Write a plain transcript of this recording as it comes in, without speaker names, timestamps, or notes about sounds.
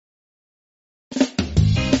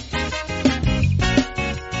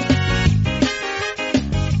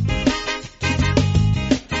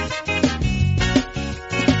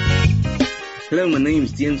Hello, my name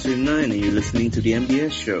is DM29 and you're listening to the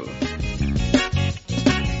MBS show.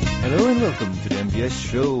 Hello and welcome to the MBS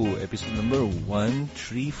show, episode number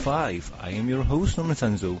 135. I am your host, Norman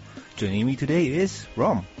Sanzo. Joining me today is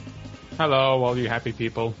Rom. Hello, all you happy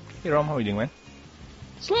people. Hey Rom, how are you doing, man?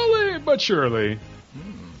 Slowly but surely.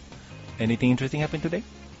 Anything interesting happened today?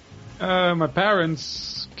 My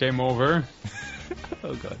parents came over.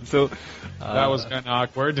 Oh god, so... that was kind of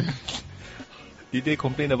awkward. Did they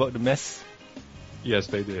complain about the mess? Yes,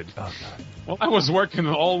 they did. Oh god. Well, I was working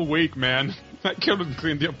all week, man. I couldn't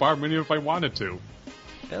clean the apartment if I wanted to.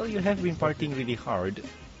 Well, you have been partying really hard.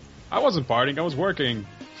 I wasn't partying, I was working.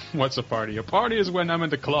 What's a party? A party is when I'm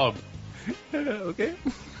in the club. Okay.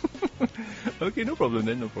 Okay, no problem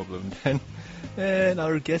then. And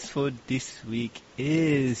our guest for this week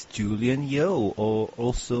is Julian Yo, or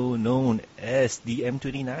also known as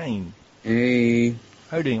DM29. Hey. How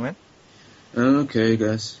are you doing, man? Okay,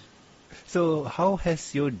 guys. So, how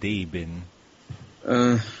has your day been?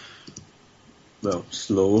 Well,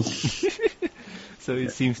 slow. So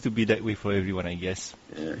it seems to be that way for everyone, I guess.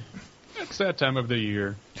 Yeah. It's that time of the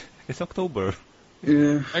year. It's October.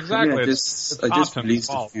 Yeah. Exactly. I mean, I It's just autumn,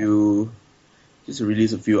 released fall. a few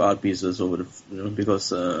art pieces over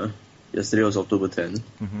because yesterday was October 10.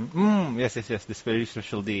 Yes, this very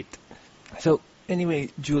special date. So, anyway,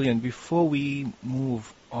 Julian, before we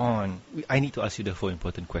move on, I need to ask you the four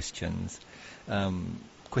important questions.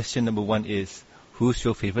 Question number one is, who's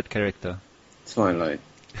your favorite character? Twilight.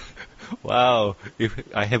 Wow, if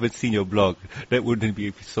I haven't seen your blog, that wouldn't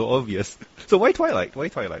be so obvious. So why Twilight?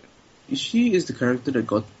 She is the character that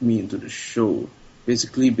got me into the show,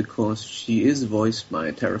 basically because she is voiced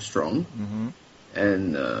by Tara Strong,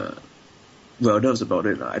 and well, that was about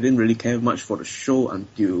it. I didn't really care much for the show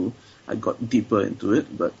until I got deeper into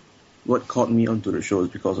it, but what caught me onto the show is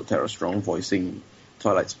because of Tara Strong voicing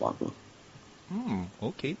Twilight Sparkle.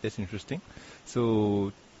 Okay, that's interesting.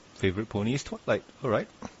 So, favorite pony is Twilight, alright.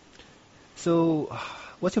 So,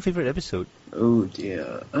 what's your favorite episode? Oh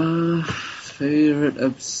dear. Favorite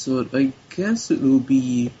episode, I guess it will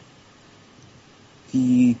be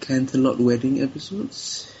the Canterlot wedding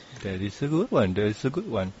episodes. That is a good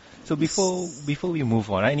one. So before we move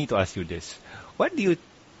on, I need to ask you this. What do you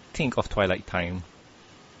think of Twilight Time?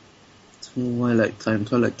 Twilight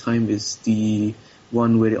Time is the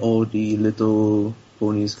one where all the little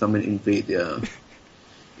ponies come and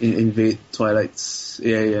invade Twilight's.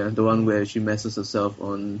 Yeah, the one where she messes herself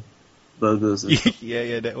on burgers and stuff.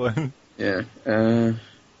 yeah, that one. Yeah, that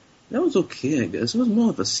was okay, I guess. It was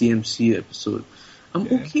more of a CMC episode. I'm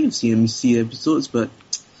okay with CMC episodes, but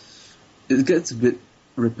it gets a bit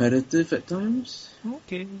repetitive at times.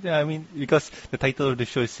 Okay, yeah, I mean, because the title of the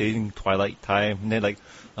show is saying Twilight Time, and they're like,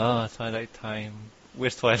 Twilight Time,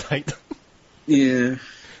 where's Twilight? Yeah.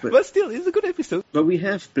 But still, it's a good episode. But we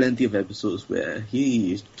have plenty of episodes where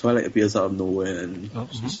Twilight appears out of nowhere and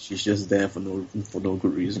she's just there for no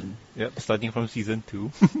good reason. Yep, starting from season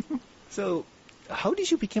 2. So, how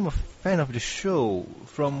did you become a fan of the show?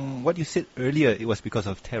 From what you said earlier, it was because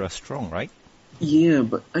of Tara Strong, right? Yeah,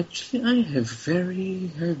 but actually I have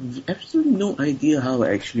absolutely no idea how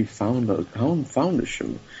I actually found the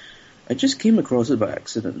show. I just came across it by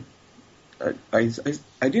accident. I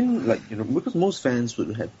didn't because most fans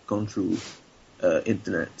would have gone through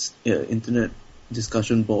internet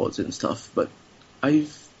discussion boards and stuff, but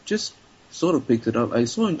I've just sort of picked it up. I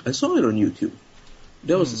saw it on YouTube.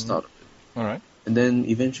 That was the start of it. All right. And then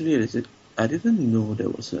eventually I said, I didn't know there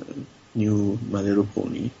was a new My Little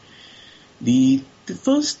Pony. The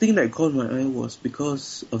first thing that caught my eye was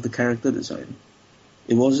because of the character design.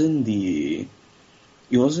 It wasn't the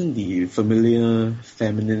familiar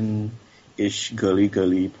feminine-ish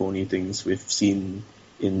girly pony things we've seen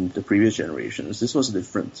in the previous generations. This was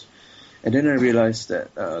different. And then I realized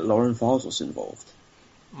that Lauren Fowles was involved.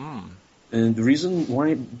 And the reason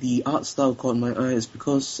why the art style caught my eye is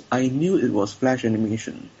because I knew it was Flash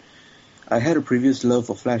animation. I had a previous love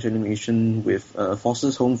for Flash animation with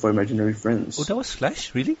Foster's Home for Imaginary Friends. Oh, that was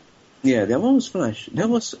Flash, really? Yeah, that one was Flash. That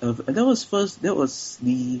was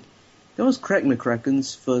Craig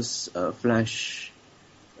McCracken's first Flash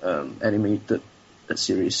animated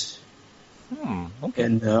series. Okay.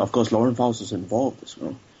 And of course, Lauren Fowles was involved as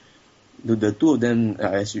well. The two of them,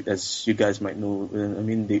 as you guys might know,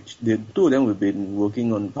 the two of them have been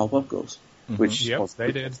working on Powerpuff Girls, which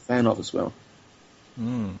they did. I'm a fan of as well.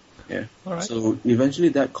 Yeah. All right. So eventually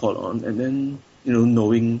that caught on, and then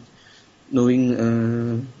knowing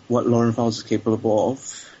what Lauren Fowles is capable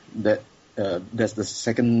of, that's the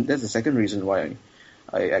second reason why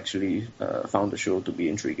I actually found the show to be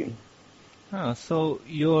intriguing. So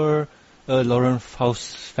your a Lauren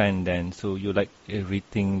Faust fan then, so you like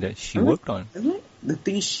everything that she worked on. I like the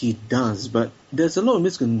things she does, but there's a lot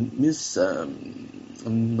of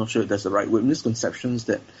I'm not sure if that's the right word, misconceptions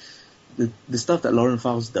that the stuff that Lauren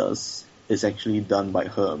Faust does is actually done by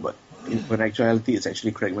her, but in actuality it's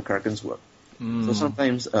actually Craig McCracken's work. So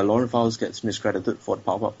sometimes Lauren Faust gets miscredited for the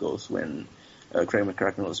Powerpuff Girls when Craig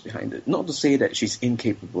McCracken was behind it. Not to say that she's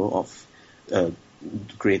incapable of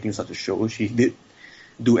creating such a show. She did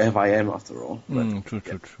do FIM after all. But,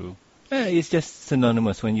 True. It's just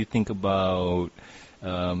synonymous. When you think about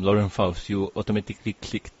Lauren Faust, you automatically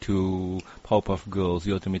click to Powerpuff Girls,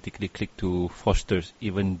 you automatically click to Foster's,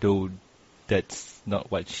 even though that's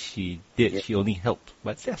not what she did. Yeah. She only helped.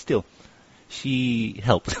 But yeah, still, she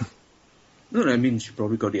helped. No, I mean, she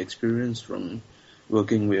probably got the experience from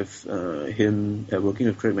working with working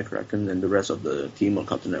with Craig McCracken and the rest of the team on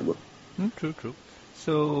Cartoon Network. True.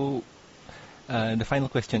 So, the final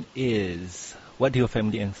question is, what do your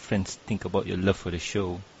family and friends think about your love for the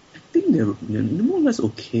show? I think they're more or less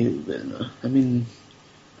okay with it. I mean,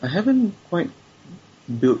 I haven't quite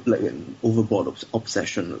built like an overboard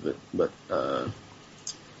obsession with it, but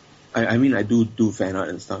I mean, I do fan art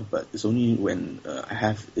and stuff, but it's only when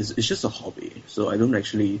it's just a hobby, so I don't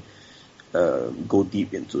actually go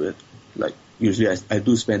deep into it. Like, usually I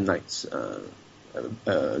do spend nights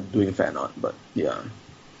doing fan art, but yeah.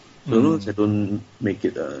 So long as I don't make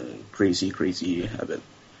it a crazy habit.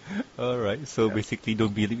 Alright, so basically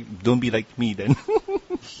don't be like me then.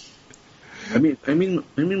 I mean,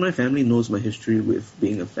 my family knows my history with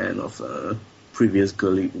being a fan of previous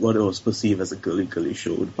what was perceived as a girly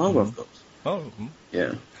show, the Powerpuff Girls. Oh,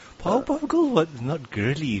 yeah. Powerpuff Girls was not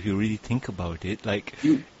girly if you really think about it. Like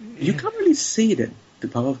you can't really say that the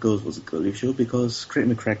Powerpuff Girls was a girly show because Craig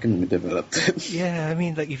McCracken developed it. Yeah, I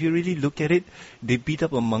mean, like if you really look at it, they beat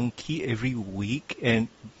up a monkey every week, and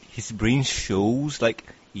his brain shows like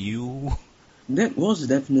you. That was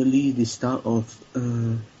definitely the start of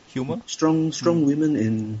humor. Strong women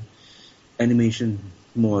in animation,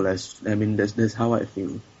 more or less. I mean, that's how I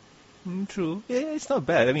feel. True. Yeah, it's not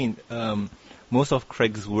bad. I mean, most of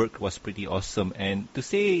Craig's work was pretty awesome, and to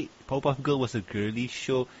say Powerpuff Girl was a girly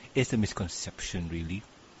show is a misconception, really.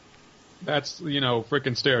 That's,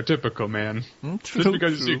 freaking stereotypical, man. True, just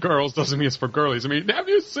because you see girls doesn't mean it's for girlies. I mean, have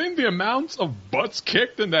you seen the amounts of butts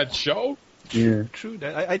kicked in that show? Yeah. True.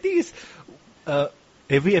 I think it's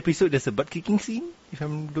every episode there's a butt kicking scene. If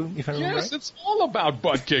I'm right. Yes, it's all about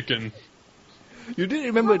butt kicking. You didn't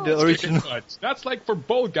remember the original? That's like for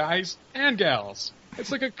both guys and gals. It's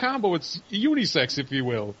like a combo. It's unisex, if you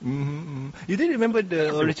will. Mm-hmm. You didn't remember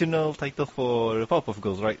the original title for Powerpuff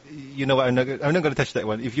Girls, right? You know what? I'm not going to touch that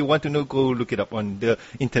one. If you want to know, go look it up on the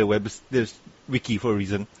interwebs. There's wiki for a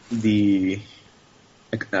reason. I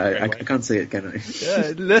can't say it, can I?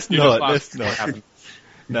 Let's not.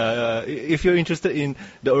 If you're interested in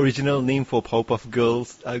the original name for Powerpuff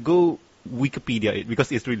Girls, go Wikipedia it because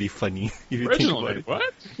it's really funny. If you think about it.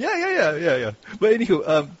 What? Yeah. But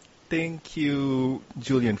anywho, thank you,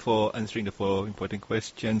 Julian, for answering the 4 important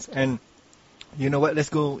questions. And you know what? Let's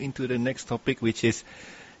go into the next topic, which is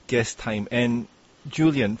guest time. And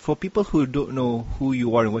Julian, for people who don't know who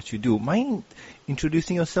you are and what you do, mind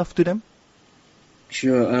introducing yourself to them?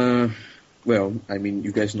 Sure. Well, I mean,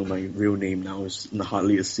 you guys know my real name now. It's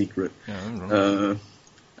hardly a secret. Yeah,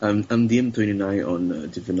 I'm DM29 on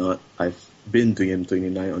DeviantArt. I've been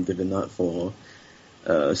DM29 on DeviantArt for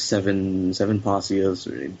 7 past years,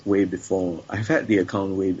 way before. I've had the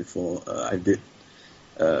account way before I did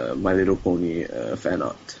My Little Pony fan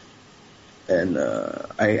art. And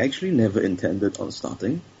I actually never intended on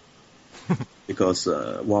starting because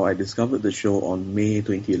while I discovered the show on May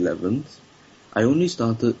 2011, I only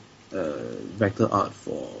started vector art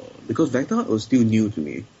because vector art was still new to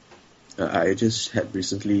me. I just had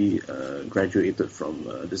recently graduated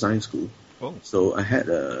from design school. Oh. So I had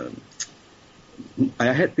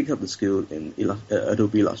picked up the skill in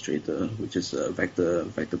Adobe Illustrator, which is a vector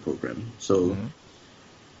program. So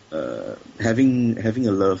having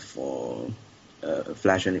a love for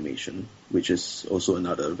Flash animation, which is also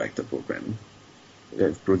another vector program,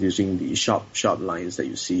 producing the sharp lines that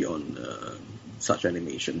you see on such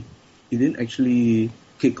animation. It didn't actually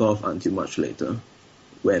kick off until much later,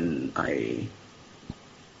 when I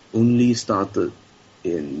only started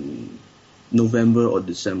in November or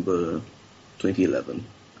December 2011.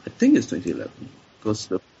 I think it's 2011 because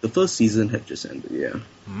the first season had just ended. Yeah.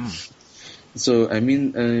 So I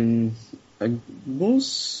mean, I would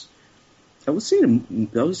say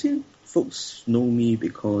folks know me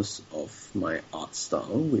because of my art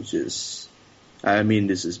style, which is, I mean,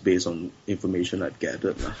 this is based on information I've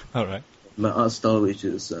gathered. All right. my art style, which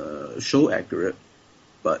is show accurate,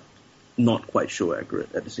 but not quite show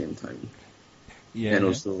accurate at the same time. Yeah. And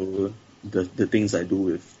also the things I do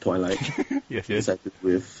with Twilight, yes, things yes. I do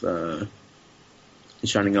with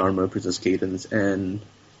Shining Armor, Princess Cadence, and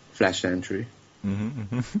Flash Sentry.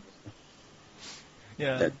 Mm-hmm.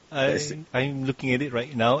 Yeah, that's it. I'm looking at it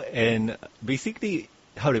right now, and basically,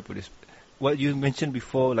 how do I put this? What you mentioned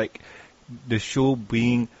before, like the show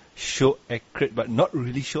being show accurate, but not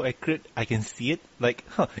really show accurate. I can see it. Like,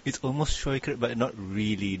 it's almost show accurate, but not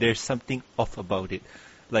really. There's something off about it.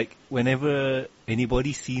 Like, whenever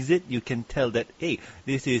anybody sees it, you can tell that, hey,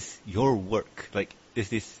 this is your work. Like,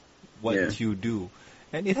 this is what you do.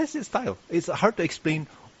 And it has its style. It's hard to explain.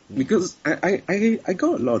 Because I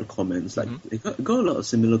got a lot of comments, like, I got a lot of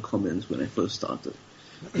similar comments when I first started.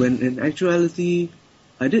 When in actuality,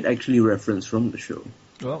 I did actually reference from the show.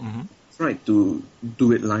 Well, Tried to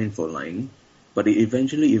do it line for line, but it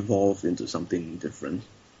eventually evolved into something different,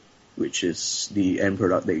 which is the end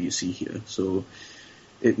product that you see here. So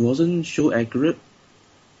it wasn't show accurate,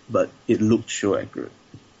 but it looked show accurate.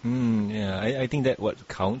 Yeah, I think that what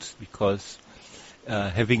counts, because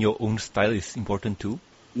having your own style is important too.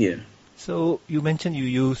 Yeah. So you mentioned you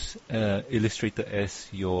use Illustrator as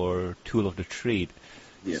your tool of the trade.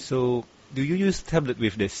 Yeah. So do you use tablet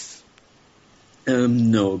with this?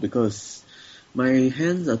 No, because my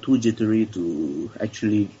hands are too jittery to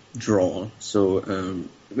actually draw. So,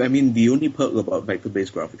 I mean, the only perk about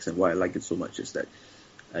vector-based graphics and why I like it so much is that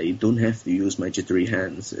I don't have to use my jittery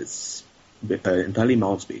hands. It's entirely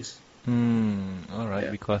mouse-based. All right,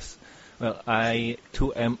 Yeah. because, well, I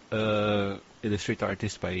too am a Illustrator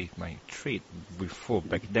artist by my trade before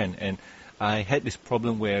back then, and I had this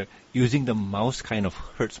problem where using the mouse kind of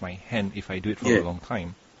hurts my hand if I do it for a long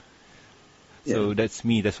time. So Yeah. that's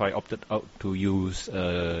me. That's why I opted out to use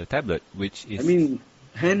a tablet, which is... I mean,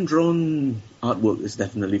 hand-drawn artwork is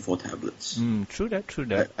definitely for tablets. True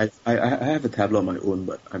that. I have a tablet of my own,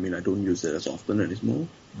 but I mean, I don't use it as often anymore.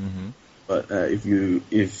 Mm-hmm. But if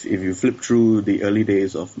you flip through the early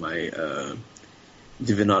days of my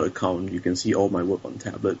DeviantArt account, you can see all my work on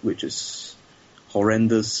tablet, which is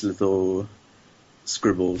horrendous little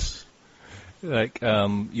scribbles. Like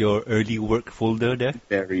your early work folder there?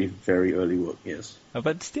 Very, very early work, yes.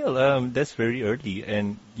 But still, that's very early,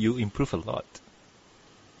 and you improve a lot.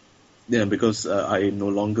 Yeah, because I no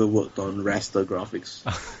longer worked on raster graphics.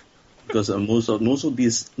 Because most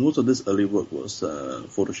of this early work was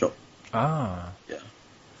Photoshop. Ah. Yeah.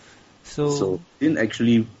 So didn't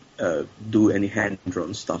actually do any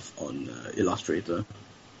hand-drawn stuff on Illustrator.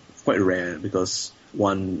 It's quite rare because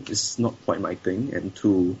one, it's not quite my thing, and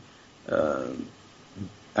two,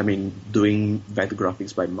 I mean, doing vector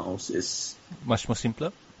graphics by mouse is much more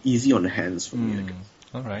simpler? Easy on the hands for me, I guess.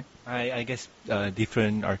 All right. I guess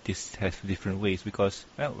different artists have different ways because,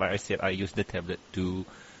 well, like I said, I use the tablet to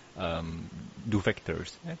do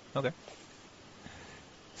vectors. Yeah, okay.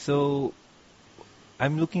 So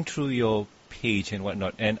I'm looking through your page and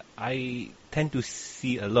whatnot, and I tend to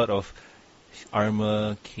see a lot of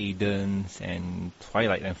Armor, Cadence, and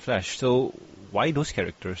Twilight and Flash. So why those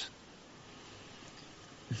characters?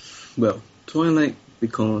 Well, Twilight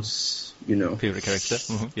because, you know... Favorite character?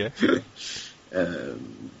 Yeah.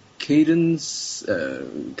 Cadence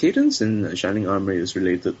in Shining Armor is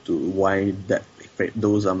related to why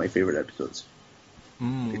those are my favorite episodes.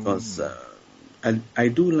 Because I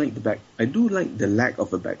do like the lack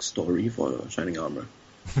of a backstory for Shining Armor.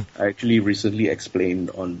 I actually recently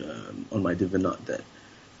explained on my DeviantArt that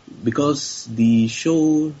because the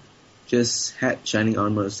show just had Shining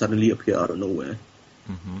Armor suddenly appear out of nowhere,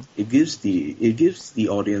 it gives the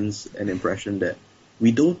audience an impression that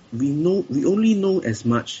we only know as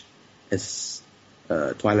much as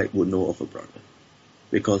Twilight would know of her brother,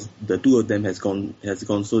 because the two of them has gone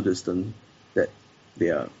so distant that they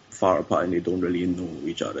are far apart and they don't really know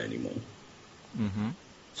each other anymore.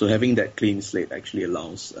 So having that clean slate actually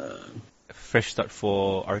allows a fresh start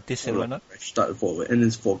for artists and whatnot. Fresh start forward, and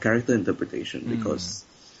it's for character interpretation because,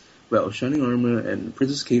 well, Shining Armor and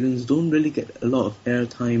Princess Cadence don't really get a lot of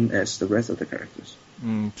airtime as the rest of the characters.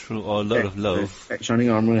 True, or a lot of love. Shining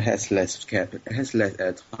Armor has less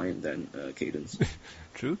airtime than Cadence.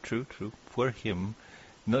 True. Poor him.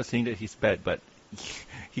 Not saying that he's bad, but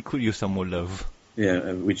he could use some more love.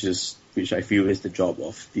 Yeah, which I feel is the job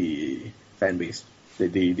of the fan base,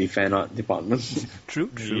 the fan art department. True.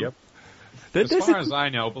 Yep. As far as I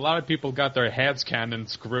know, a lot of people got their heads canon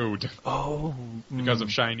screwed. Oh. Because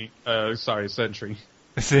of Sentry.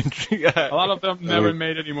 Sentry. A lot of them never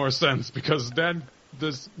made any more sense because then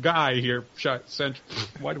this guy here, Sentry.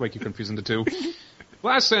 Why do I keep confusing the two?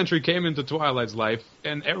 Last Century came into Twilight's life,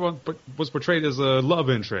 and everyone was portrayed as a love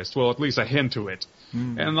interest. Well, at least a hint to it.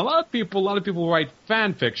 And a lot of people write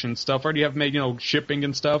fan fiction stuff. Already have made, shipping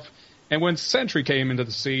and stuff. And when Century came into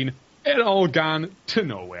the scene, it all gone to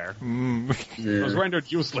nowhere. It was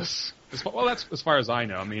rendered useless. Well, that's as far as I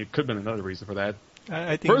know. I mean, it could have been another reason for that.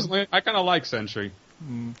 I think Personally, I kind of like Century.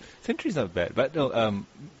 Century's not bad, but no. I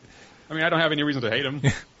mean, I don't have any reason to hate him.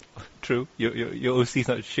 True. Your OC's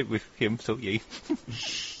not shipped with him, so yay.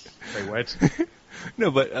 Wait, what?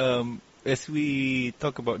 No, but as we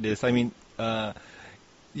talk about this, I mean,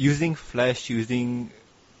 using Flash, using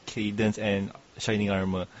Cadence and Shining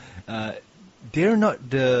Armor, they're not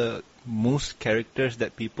the most characters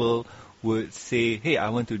that people would say, hey, I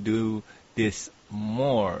want to do this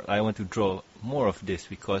more. I want to draw more of this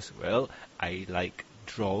because, well, I like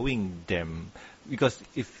drawing them. Because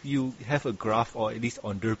if you have a graph, or at least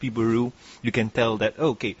on Derpy Baru, you can tell that,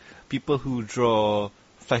 okay, people who draw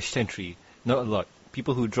Flash Sentry, not a lot.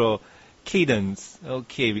 People who draw Cadence,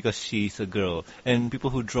 okay, because she's a girl. And people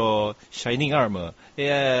who draw Shining Armor,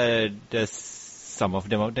 yeah, there's some of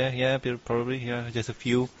them out there, yeah, probably, yeah, just a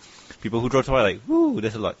few. People who draw Twilight, woo,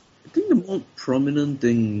 there's a lot. I think the more prominent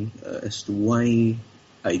thing as to why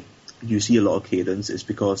you see a lot of Cadence is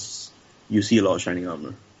because you see a lot of Shining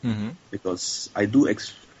Armor. Because I do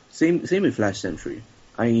same with Flash Sentry.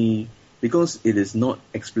 Because it is not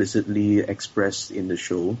explicitly expressed in the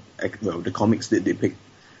show. The comics did depict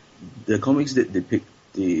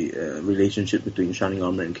the relationship between Shining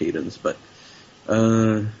Armor and Cadence, but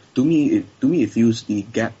to me it feels the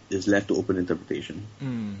gap is left to open interpretation.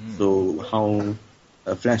 So how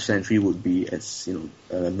a Flash Sentry would be as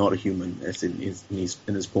not a human, as in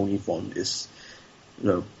his pony form is.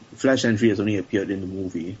 Flash Sentry has only appeared in the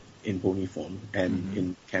movie in pony form and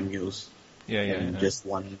in cameos. Just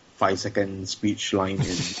one 5-second speech line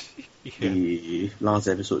in the last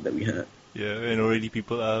episode that we had. Yeah, and already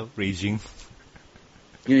people are raging.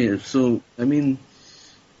 So, I mean,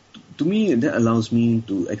 to me, that allows me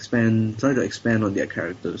to try to expand on their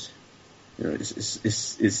characters.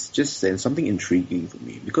 It's just something intriguing for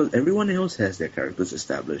me, because everyone else has their characters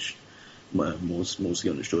established. Mostly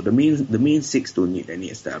on the show, the main six don't need any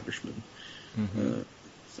establishment.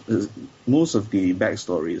 Most of the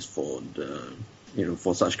backstories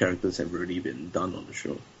for such characters have already been done on the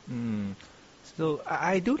show. So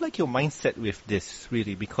I do like your mindset with this,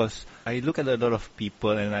 really, because I look at a lot of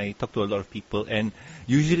people and I talk to a lot of people, and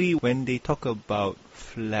usually when they talk about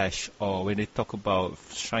Flash or when they talk about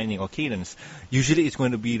Shining or Cadence, usually it's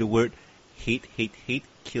going to be the word hate,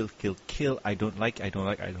 kill, I don't like,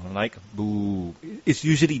 boo. It's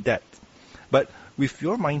usually that. But with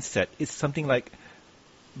your mindset, it's something like,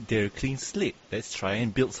 they're a clean slate. Let's try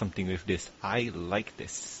and build something with this. I like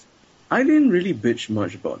this. I didn't really bitch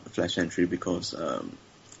much about the Flash Sentry because,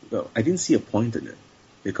 I didn't see a point in it.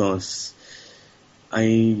 Because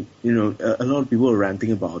a lot of people were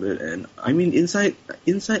ranting about it, and I mean, inside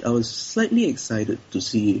I was slightly excited to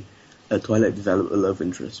see Twilight develop a love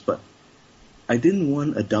interest, but I didn't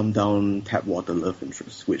want a dumbed down tap water love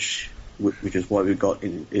interest, which is what we got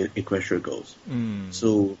in Equestria Girls.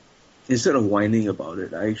 So instead of whining about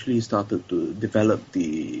it, I actually started to develop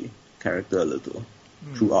the character a little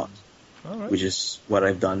through art, which is what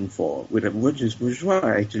I've done which is what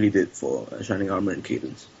I actually did for Shining Armor and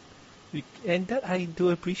Cadence. And that I do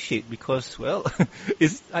appreciate because, well,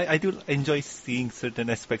 I do enjoy seeing certain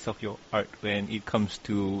aspects of your art when it comes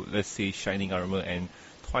to, let's say, Shining Armor and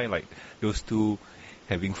Twilight. Those two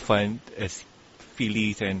having fun as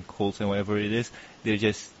Phillies and Colts and whatever it is. They're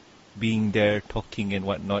just being there, talking and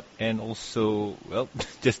whatnot, and also, well,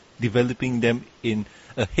 just developing them in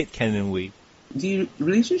a headcanon way. The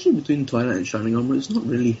relationship between Twilight and Shining Armor is not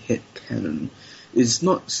really headcanon. It's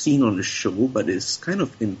not seen on the show, but it's kind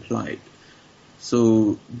of implied.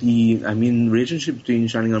 So relationship between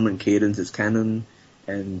Shining Armor and Cadence is canon,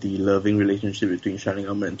 and the loving relationship between Shining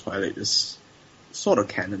Armor and Twilight is sort of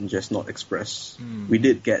canon, just not expressed. We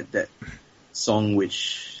did get that song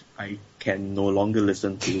which I can no longer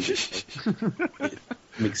listen to. It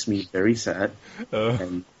makes me very sad,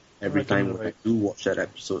 and every time when I do watch that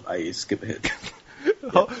episode, I skip ahead.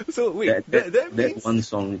 So wait, that means... that one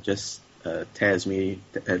song just tears me,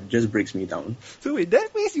 just breaks me down. So wait,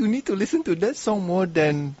 that means you need to listen to that song more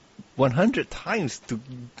than 100 times to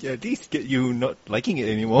at least get you not liking it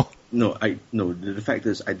anymore. No. The fact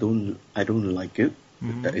is, I don't like it.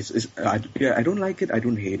 I don't like it. I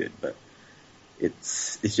don't hate it, but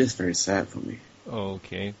it's just very sad for me. Oh,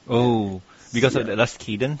 okay. Oh, because of the last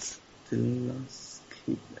cadence. The last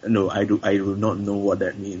cadence. No, I do not know what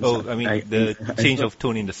that means. Oh, I mean the change of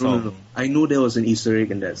tone in the song. No. I know there was an Easter egg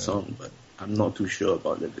in that song, but I'm not too sure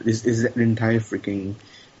about it. Is that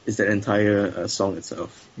entire song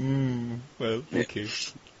itself? Well, okay.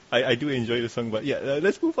 I do enjoy the song, but yeah,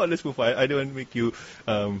 let's move on. I don't want to make you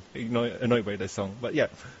annoyed by the song, but yeah.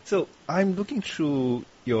 So I'm looking through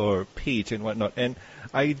your page and whatnot, and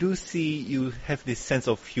I do see you have this sense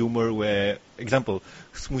of humor where, example,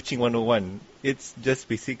 Smooching 101, it's just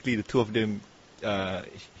basically the two of them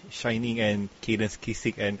shining and Cadence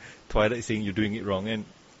kissing and Twilight saying you're doing it wrong, and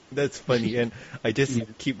that's funny. And I just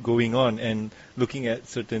keep going on and looking at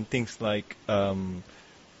certain things like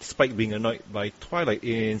Spike being annoyed by Twilight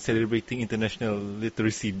in celebrating International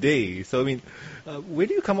Literacy Day. So I mean, where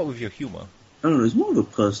do you come up with your humor? I don't know. It's more of a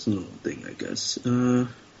personal thing, I guess.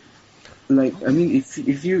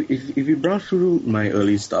 If you browse through my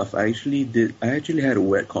early stuff, I actually had a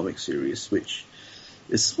web comic series, which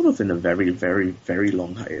is sort of in a very, very, very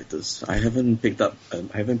long hiatus. I haven't picked up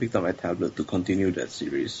my tablet to continue that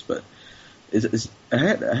series, but I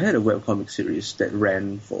had a web comic series that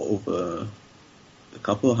ran for over a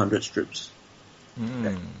couple of hundred strips,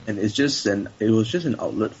 and it was just an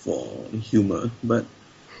outlet for humor. But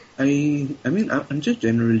I'm just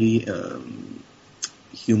generally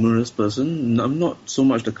humorous person. I'm not so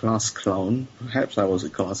much the class clown. Perhaps I was a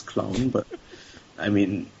class clown, but I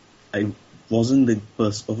mean, I wasn't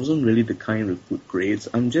really the kind with good grades.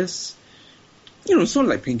 I'm just, sort of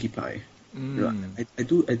like Pinkie Pie. I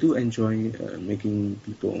do enjoy making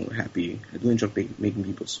people happy. I do enjoy making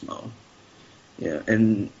people smile. Yeah,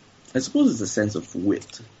 and I suppose it's a sense of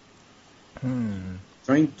wit.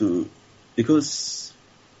 Because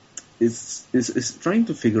it's trying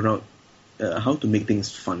to figure out how to make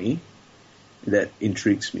things funny that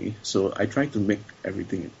intrigues me. So I try to make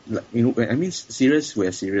everything, serious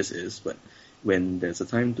where serious is, but when there's a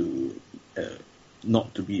time to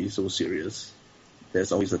not to be so serious,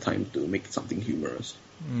 there's always a time to make something humorous.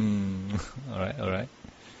 All right.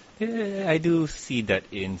 Yeah, I do see that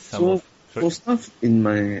in some for stuff in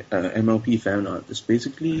my MLP fan art, it's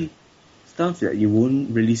basically stuff that you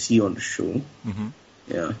won't really see on the show. Mm-hmm.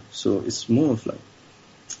 Yeah, so it's more of like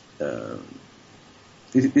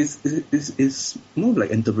it's more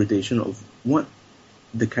like interpretation of what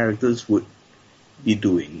the characters would be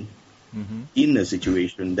doing in a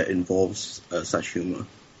situation that involves such humor.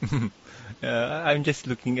 I'm just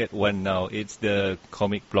looking at one now. It's the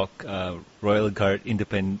comic block Royal Guard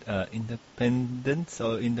Independence.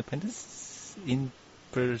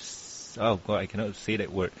 Oh god, I cannot say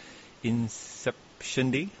that word.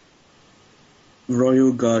 Inception Day.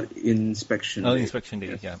 Royal Guard Inspection Day. Oh, Inspection Day.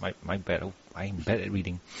 Yes. Yeah, my bad. Oh, I'm bad at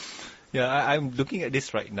reading. Yeah, I'm looking at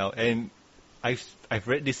this right now, and I've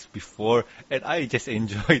read this before, and I just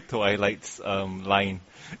enjoy Twilight's line.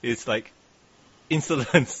 It's like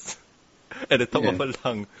insolence at the top of a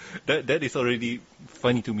lung. That is already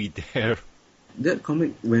funny to me there. That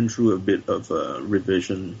comic went through a bit of a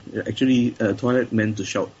revision. Actually, Twilight meant to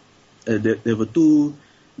shout. There were two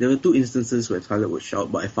instances where Twilight would shout,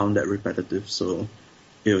 but I found that repetitive, so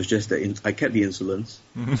it was just that I kept the insolence.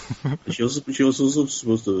 She was also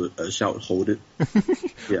supposed to shout, "Hold it!"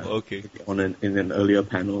 Yeah, okay. In an earlier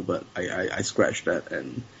panel, but I scratched that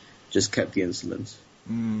and just kept the insolence.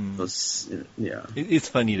 Because, it's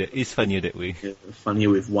funnier that way. Yeah, funnier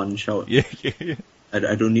with one shout. Yeah.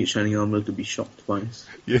 I don't need Shining Armor to be shocked twice.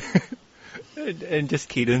 Yeah. And just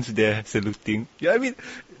Cadence there saluting. Yeah, I mean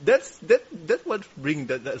that's what brings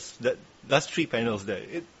that last three panels there.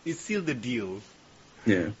 It sealed the deal.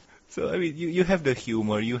 Yeah. So I mean you have the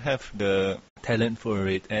humor, you have the talent for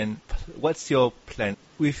it, and what's your plan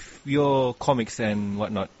with your comics and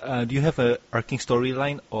whatnot? Do you have a arcing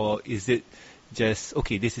storyline, or is it just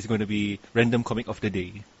okay, this is going to be random comic of the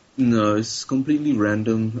day? No, it's completely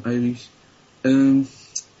random.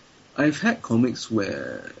 I've had comics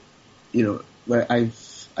where where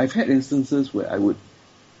I've had instances where I would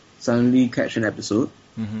suddenly catch an episode,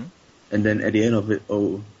 and then at the end of it,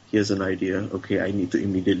 here's an idea. Okay, I need to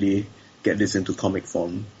immediately get this into comic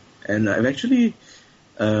form, and I've actually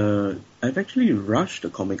rushed the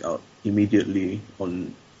comic out immediately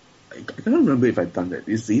on. I can't remember if I've done that.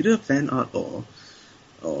 It's either fan art or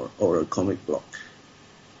a comic block.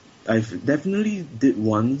 I've definitely did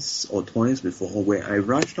once or twice before where I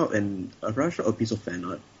rushed out a piece of fan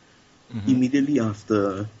art immediately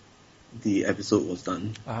after the episode was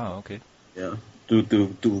done. Ah, okay. Yeah,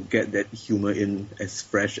 to get that humor in as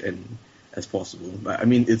fresh and as possible. But I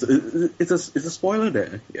mean, it's a spoiler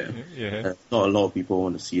there. Yeah. Not a lot of people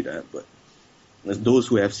want to see that, but those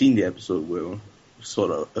who have seen the episode will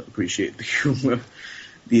sort of appreciate the humor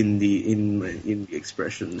in the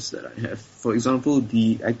expressions that I have. For example,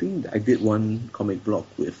 I think I did one comic block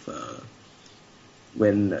with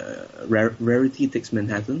when Rarity takes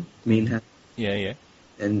Manhattan. Yeah.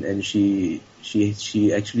 And she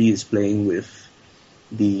actually is playing with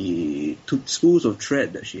the two spools of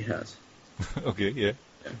thread that she has. Okay, yeah.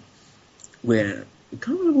 Where I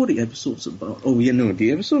can't remember what the episode's about. Oh yeah, no,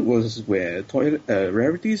 the episode was where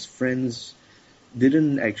Rarity's friends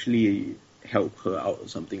didn't actually help her out or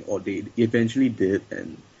something, or they eventually did,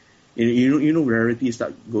 and you know Rarity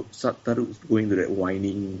started going to that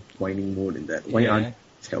whining mode in that. Why aren't you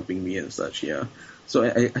helping me and such? Yeah. So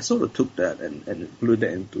I sort of took that and put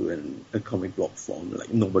that into a comic block form.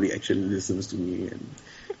 Like nobody actually listens to me, and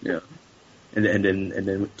yeah. And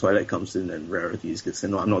then Twilight comes in and Rarity gets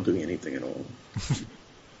no, I'm not doing anything at all.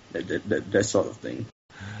 that sort of thing.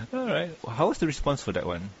 All right. How was the response for that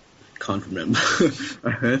one? Can't remember. I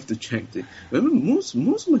have to check it. Most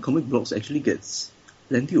of my comic blogs actually gets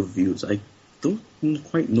plenty of views. I don't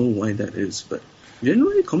quite know why that is, but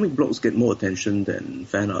generally comic blogs get more attention than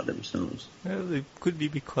fan art themselves. Well, it could be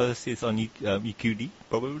because it's on EQD,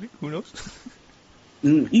 probably. Who knows?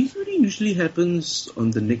 EQD usually happens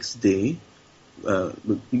on the next day.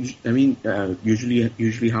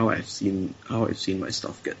 Usually how I've seen my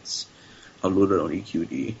stuff gets uploaded on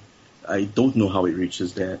EQD. I don't know how it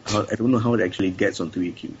reaches there. I don't know how it actually gets onto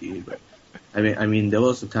EQD. But I mean, there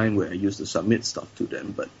was a time where I used to submit stuff to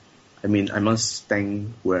them. But I mean, I must thank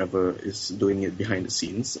whoever is doing it behind the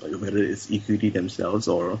scenes, whether it's EQD themselves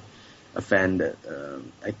or a fan that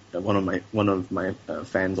one of my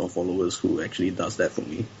fans or followers who actually does that for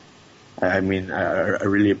me. I mean, I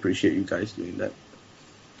really appreciate you guys doing that.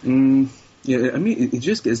 Yeah, I mean, it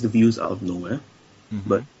just gets the views out of nowhere. Mm-hmm.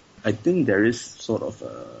 But I think there is sort of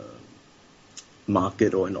a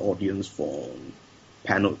market or an audience for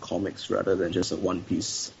paneled comics rather than just a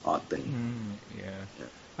one-piece art thing. Yeah.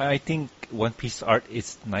 I think one-piece art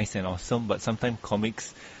is nice and awesome, but sometimes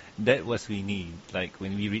comics, that's what we need. Like,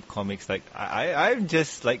 when we read comics, like, I'm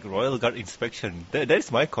just like Royal Guard Inspection.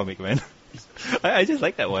 That's my comic, man. I just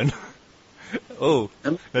like that one.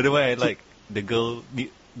 Another one I like, the girl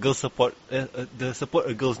support, the support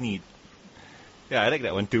a girls need. Yeah, I like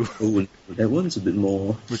that one too. Oh, that one's a bit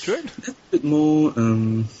more... Which one? That's a bit more,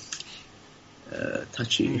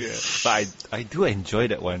 touchy. Yeah, but I do enjoy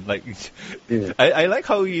that one. Like, yeah. I like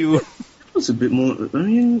how you... That was a bit more... I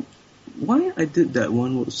mean, why I did that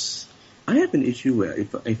one was... I have an issue where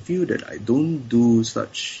if I feel that I don't do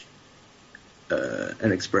such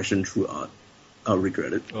an expression through art, I'll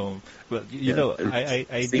regret it. Oh, well, you know,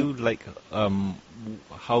 I do like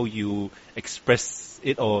how you express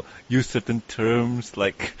it or use certain terms,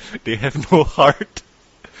 like they have no heart.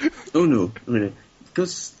 Oh no, I mean,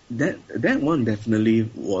 because that one definitely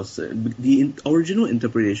was the original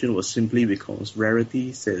interpretation was simply because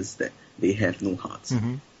Rarity says that they have no hearts.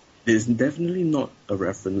 Mm-hmm. There's definitely not a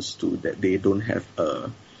reference to that they don't have a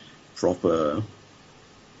proper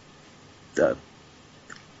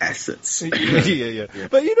assets. Yeah.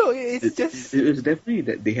 But you know, it's definitely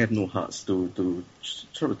that they have no hearts to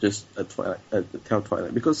sort of just tell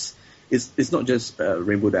Twilight, because it's not just a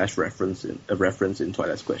Rainbow Dash reference in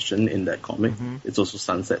Twilight's question in that comic. Mm-hmm. It's also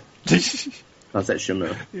Sunset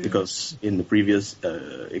Shimmer, because in the previous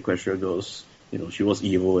Equestria Girls, you know, she was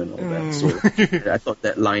evil and all that. So I thought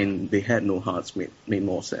that line, they had no hearts, made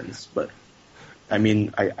more sense. But I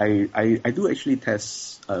mean, I do actually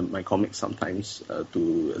test my comics sometimes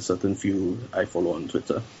to a certain few I follow on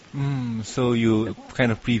Twitter. So you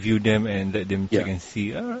kind of preview them and let them check and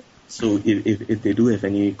see. So if they do have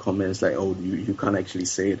any comments like, oh, you can't actually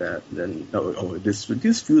say that, then this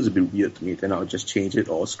feels a bit weird to me, then I'll just change it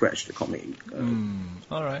or scratch the comic.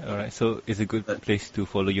 All right. So it's a good place to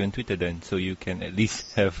follow you on Twitter then, so you can at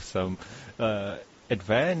least have some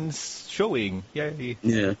advanced showing. Yay.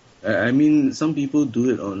 Yeah. I mean, some people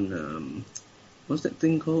do it on, what's that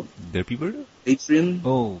thing called? The people? Patreon?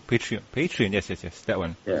 Oh, Patreon, yes, that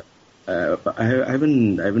one. Yeah. But I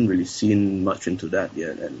haven't really seen much into that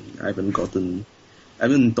yet, and I haven't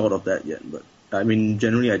thought of that yet. But I mean,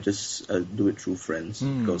 generally I just do it through friends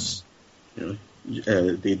because, you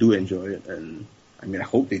know, they do enjoy it, and I mean, I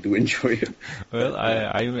hope they do enjoy it. Well,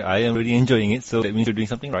 I am really enjoying it, so that means you're doing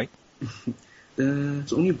something right.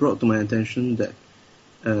 It's only brought to my attention that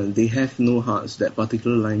they have no hearts. That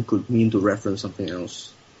particular line could mean to reference something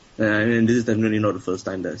else. And this is definitely not the first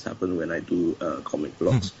time that's happened when I do comic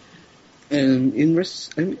blogs. And in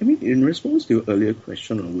response to your earlier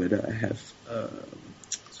question on whether I have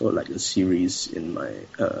sort of like a series in my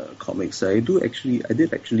comics, I did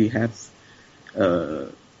actually have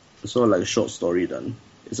sort of like a short story done.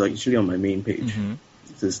 It's actually on my main page. Mm-hmm.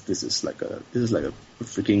 This is like a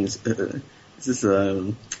freaking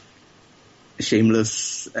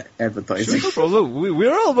shameless advertising. Sure, no problem.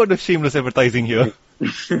 We're all about the shameless advertising here.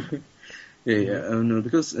 No,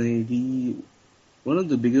 because one of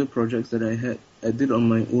the bigger projects that I did on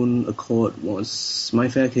my own accord was My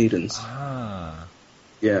Fair Cadence. Ah.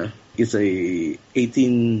 Yeah, it's a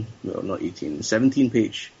 17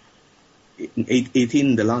 page.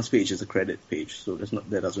 18, the last page is a credit page, so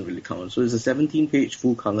that doesn't really count. So it's a 17 page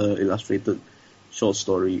full color illustrated short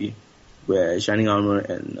story where Shining Armor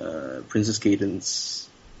and Princess Cadence,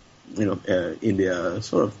 in their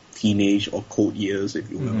sort of teenage or cold years,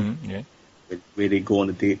 if you will, yeah. where they go on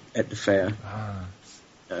a date at the fair. Ah.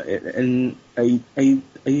 And I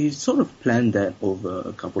sort of planned that over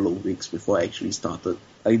a couple of weeks before I actually started.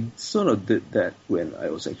 I sort of did that when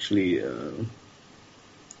I was actually in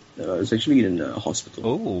a hospital.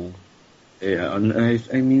 Oh. Yeah, and I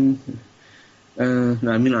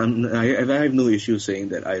have no issue saying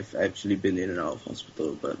that I've actually been in and out of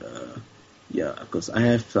hospital, but because I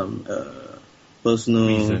have some personal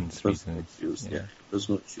issues. Yeah,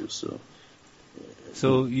 personal issues.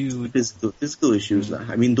 So you physical issues,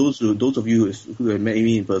 I mean, those of you who have met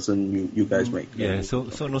me in person, you guys might. Yeah.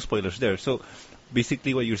 So no spoilers there. So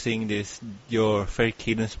basically, what you're saying is your Fair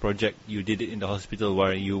Cadence project, you did it in the hospital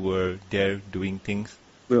while you were there doing things.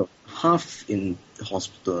 Well, half in the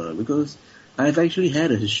hospital because I've actually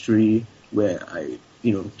had a history where I,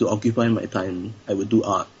 to occupy my time, I would do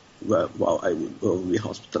art while I would be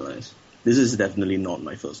hospitalized. This is definitely not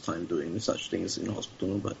my first time doing such things in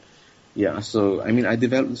hospital, but. Yeah, so, I mean, I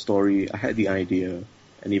developed the story, I had the idea,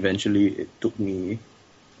 and eventually it took me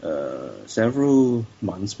several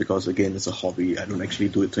months, because again, it's a hobby, I don't actually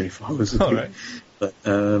do it 24 hours a day. Right. But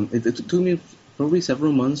it took me probably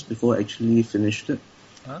several months before I actually finished it.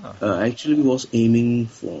 I actually was aiming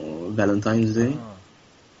for Valentine's Day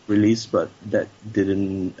release, but that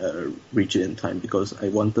didn't reach it in time, because I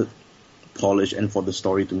wanted polish and for the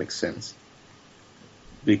story to make sense.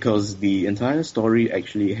 Because the entire story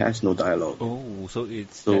actually has no dialogue. Oh, so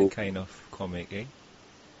it's that kind of comic, eh?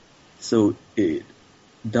 So it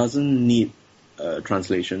doesn't need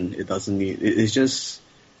translation. It doesn't need. It's just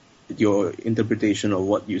your interpretation of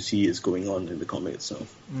what you see is going on in the comic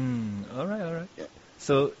itself. All right. Yeah.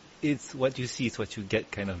 So it's what you see is what you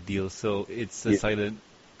get kind of deal. So it's a silent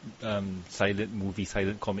movie,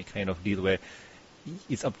 silent comic kind of deal where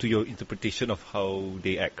it's up to your interpretation of how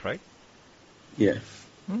they act, right? Yeah.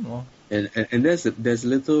 Well. And there's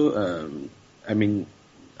little I mean,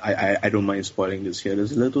 I don't mind spoiling this here.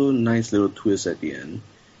 There's a nice little twist at the end.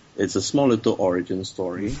 It's a small little origin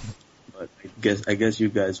story, but I guess you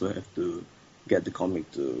guys will have to get the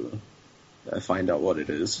comic to find out what it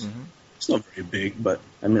is. Mm-hmm. It's not very big, but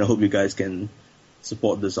I mean, I hope you guys can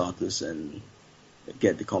support this artist and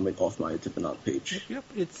get the comic off my Tip and Art page. Yep,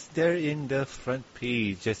 it's there in the front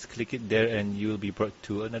page. Just click it there and you'll be brought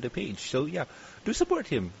to another page. So yeah, do support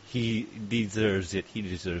him. He deserves it. He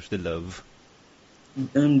deserves the love.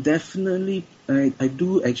 Definitely, I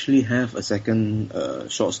do actually have a second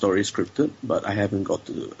short story scripted, but I haven't got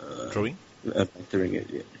to factoring it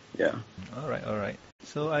yet. Yeah. All right.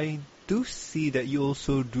 So I do see that you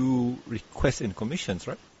also do requests and commissions,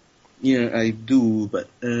 right? Yeah, I do, but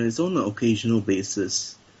it's on an occasional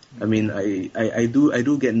basis. I mean, I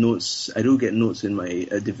do get notes. I do get notes in my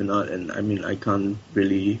DeviantArt, and I mean, I can't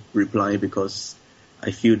really reply because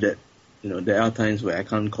I feel that there are times where I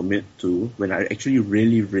can't commit to when I actually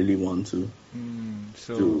really, really want to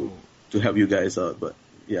help you guys out. But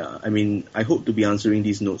yeah, I mean, I hope to be answering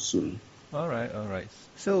these notes soon. All right.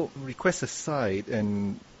 So requests aside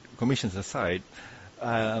and commissions aside,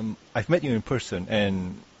 I've met you in person,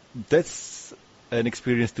 and that's an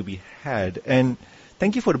experience to be had. And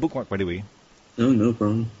thank you for the bookmark, by the way. No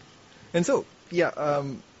problem. And so, yeah,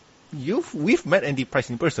 we've met Andy Price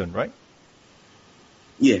in person, right?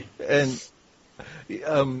 Yeah. And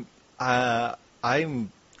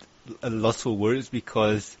I'm lost for words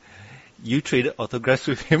because you traded autographs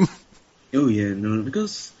with him. Oh yeah, no,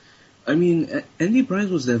 because I mean, Andy Price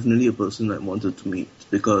was definitely a person I wanted to meet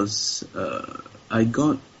because I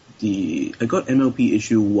got MLP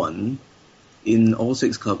issue 1 in all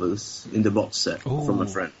 6 covers in the box set from a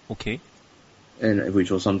friend. Okay. And which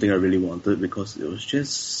was something I really wanted because it was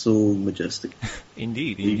just so majestic.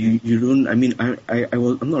 Indeed. You don't. I mean,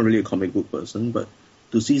 I'm not really a comic book person, but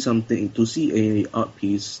to see a art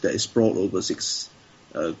piece that is sprawled over 6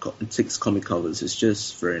 comic covers is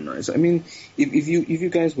just very nice. I mean, if you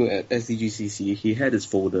guys were at SDGCC, he had his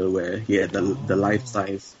folder where he had the life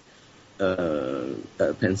size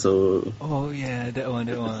pencil. Oh yeah, that one.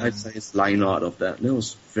 Life size line art of that. That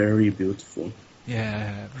was very beautiful.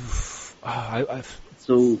 Yeah.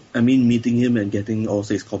 So, I mean, meeting him and getting all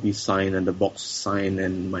 6 copies signed and the box signed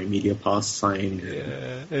and my media pass signed,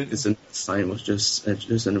 his sign was just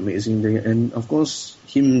an amazing thing. And of course,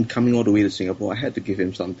 him coming all the way to Singapore, I had to give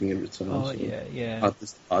him something in return. Oh, so yeah.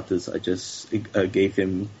 Artist, I just gave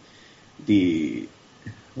him the.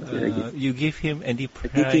 You gave him Andy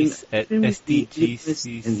Price at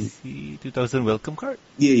SDGCC 2000 welcome card?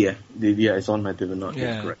 Yeah, it's on my Divinard,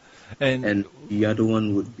 that's correct. And the other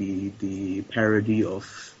one would be the parody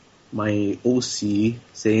of my OC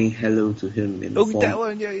saying hello to him in the form, that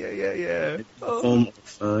one, yeah. Form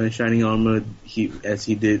of Shining Armor, as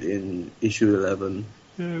he did in issue 11.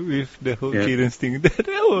 With the whole cadence thing, that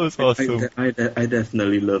was awesome. I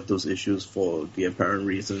definitely love those issues for the apparent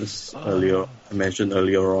reasons I mentioned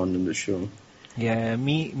earlier on in the show. Yeah,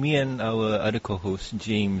 me and our other co-host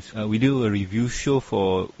James, we do a review show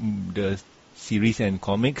for the series and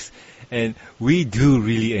comics, and we do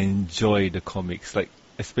really enjoy the comics, like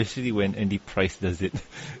especially when Andy Price does it.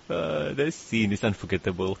 That scene is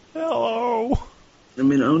unforgettable. Hello. I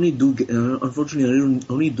mean, I only do get, unfortunately, I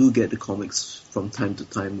only do get the comics from time to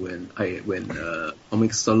time when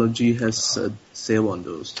Comixology has a sale on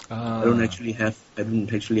those. I don't actually have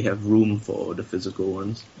room for the physical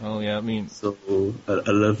ones. Oh yeah, I mean, so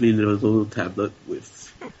a lovely little tablet with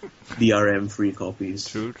DRM free copies,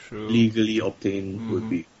 true, legally obtained would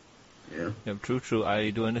be, true.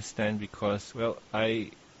 I do understand because, well,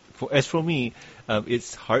 as for me,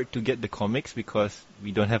 it's hard to get the comics because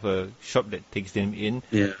we don't have a shop that takes them in.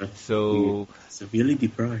 Yeah. So severely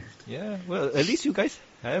deprived. Yeah. Well, at least you guys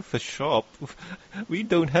have a shop. We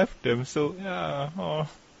don't have them, so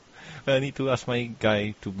I need to ask my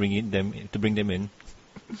guy to bring them in.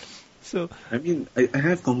 So I mean, I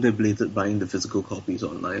have contemplated buying the physical copies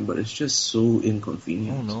online, but it's just so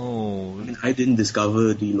inconvenient. Oh no! I mean, I didn't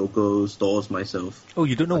discover the local stores myself. Oh,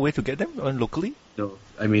 you don't know where to get them locally? No,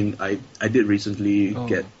 I mean, I did recently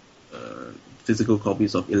get physical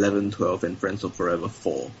copies of 11, 12, and Friends of Forever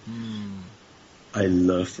 4. I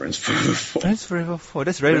love Friends Forever 4. Friends Forever 4,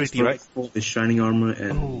 that's rarity, right? 4 is Shining Armor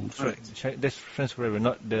and... Oh, sorry. That's Friends Forever,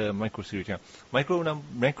 not the Micro series. Yeah.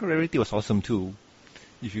 Micro rarity was awesome too.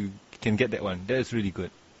 If you can get that one, that is really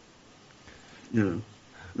good. Yeah.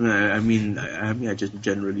 I mean, I just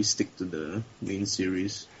generally stick to the main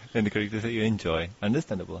series. And the characters that you enjoy.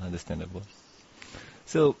 Understandable.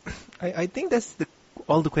 So, I think that's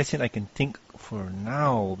all the question I can think for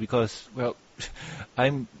now, because, well,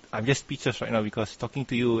 I'm just speechless right now because talking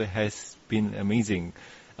to you has been amazing.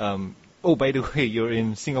 By the way, you're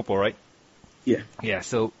in Singapore, right? Yeah. Yeah,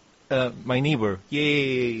 so my neighbor,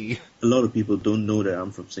 yay! A lot of people don't know that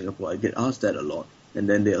I'm from Singapore. I get asked that a lot, and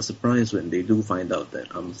then they are surprised when they do find out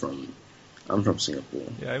that I'm from Singapore.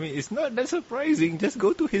 Yeah, I mean, it's not that surprising. Just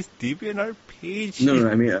go to his DeviantArt page. No,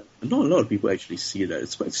 I mean, not a lot of people actually see that.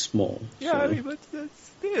 It's quite small. Yeah, so. I mean, but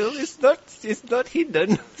still, it's not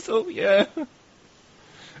hidden. So yeah,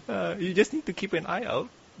 you just need to keep an eye out.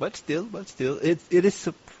 But still, it is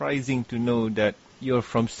surprising to know that you're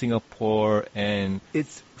from Singapore, and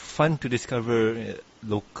it's fun to discover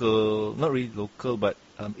local, not really local, but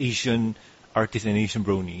Asian artists and Asian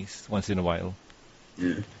bronies once in a while.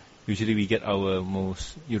 Yeah. Usually we get our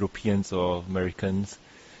most Europeans or Americans,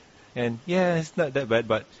 and yeah, it's not that bad,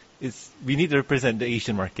 but we need to represent the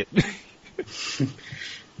Asian market.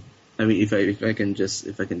 I mean, if I can just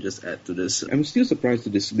add to this, I'm still surprised to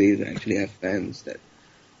this day that I actually have fans that,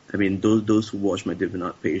 I mean, those who watch my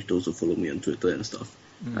DeviantArt page, those who follow me on Twitter and stuff.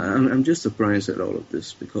 I'm just surprised at all of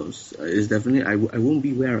this because it's definitely I won't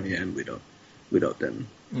be where I am without them.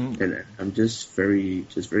 And I'm just very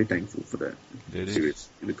thankful for that.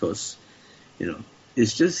 Seriously, because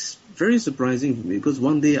it's just very surprising for me because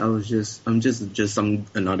one day I'm just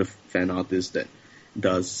another fan artist that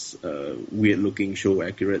does weird looking show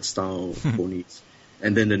accurate style ponies,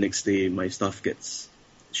 and then the next day my stuff gets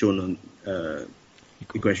shown on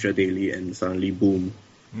Equestria Daily, and suddenly boom,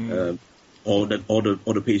 all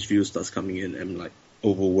the page views starts coming in. I'm like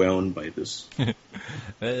overwhelmed by this. Well,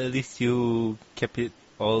 at least you kept it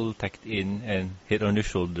all tucked in and head on your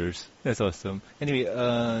shoulders. That's awesome. Anyway,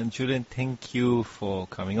 Julian, thank you for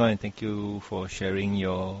coming on, and thank you for sharing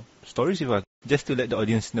your stories with us. Just to let the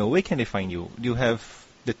audience know, where can they find you? Do you have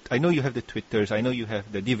I know you have the Twitters, I know you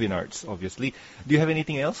have the DeviantArts, obviously. Do you have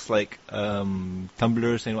anything else, like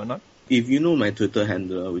Tumblrs and whatnot? If you know my Twitter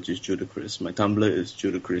handle, which is Judachris, my Tumblr is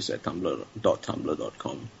judachris at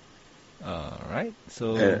tumblr.tumblr.com. Alright,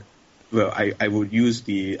 so... well, I would use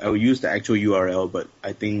the actual URL, but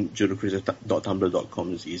I think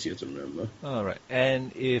judachris.tumblr.com is easier to remember. Alright,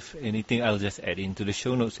 and if anything, I'll just add into the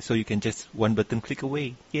show notes, so you can just one button click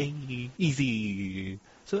away. Yay! Easy!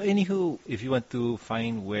 So anywho, if you want to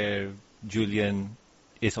find where Julian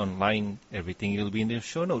is online, everything will be in the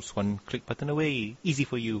show notes. One click button away. Easy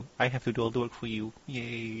for you. I have to do all the work for you.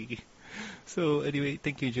 Yay. So anyway,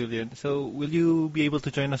 thank you, Julian. So will you be able to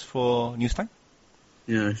join us for news time?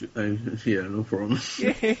 Yeah, yeah, no problem.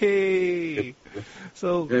 Yay!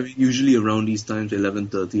 So usually around these times,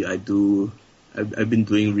 11:30, I've been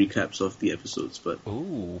doing recaps of the episodes, but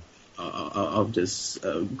I'll just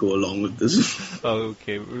go along with this.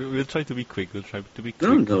 Okay, we'll try to be quick. No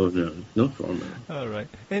problem. All right.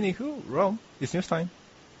 Anywho, Rom, it's news time.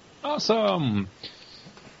 Awesome.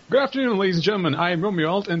 Good afternoon, ladies and gentlemen. I am Romeo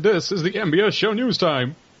Alt, and this is the MBS Show News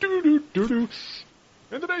Time. Doo-doo-doo-doo.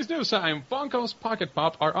 In today's news time, Funko's Pocket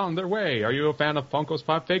Pop are on their way. Are you a fan of Funko's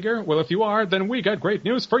Pop figure? Well, if you are, then we got great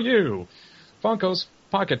news for you. Funko's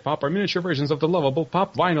Pocket Pop are miniature versions of the lovable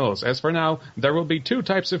Pop vinyls. As for now, there will be two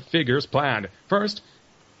types of figures planned. First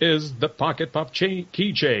is the Pocket Pop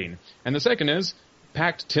keychain, and the second is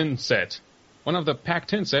Packed Tin Set. One of the Packed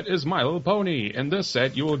Tin Set is My Little Pony. In this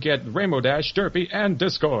set, you will get Rainbow Dash, Derpy, and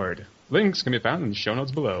Discord. Links can be found in the show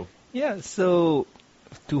notes below. Yeah, so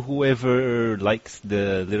to whoever likes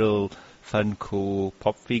the little Funko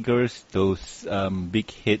Pop figures, those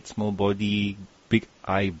big head, small body, big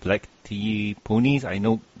eye, black tea ponies, I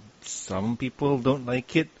know some people don't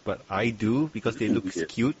like it, but I do because they look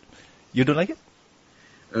cute. You don't like it?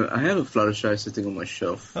 I have a Fluttershy sitting on my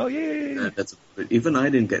shelf. Oh, yeah. Even I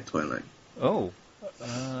didn't get Twilight. Oh,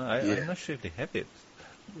 I'm not sure if they have it.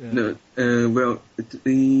 No, well,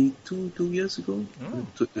 2 years ago,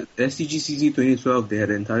 STGCC 2012, they had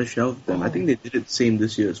an entire shelf of them. I think they did it same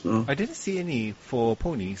this year as well. I didn't see any for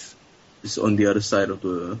ponies. It's on the other side of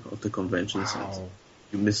the convention center.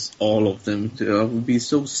 You miss all of them. It would be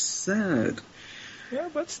so sad. Yeah,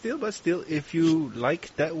 but still, if you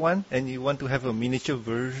like that one and you want to have a miniature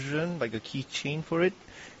version, like a keychain for it,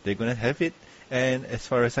 they're gonna have it. And as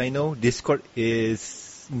far as I know, Discord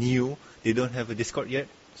is new. They don't have a Discord yet,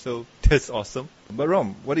 so that's awesome. But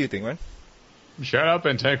Rom, what do you think, man? Shut up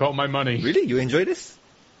and take all my money. Really? You enjoy this?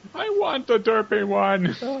 I want the derpy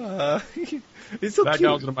one. It's so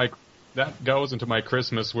cute. That goes into my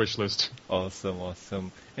Christmas wish list.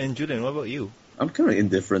 Awesome. And Julian, what about you? I'm kind of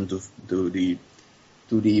indifferent to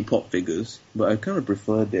the pop figures, but I kind of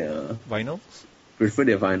prefer their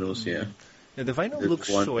vinyls. Yeah. Yeah, the vinyl looks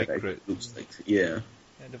so accurate. Yeah,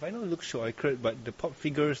 the vinyl looks so accurate, but the pop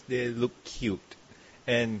figures, they look cute,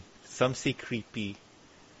 and some say creepy.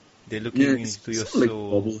 They're looking into your soul. Like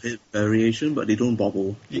bobblehead variation, but they don't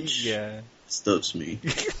bobble. Which disturbs me.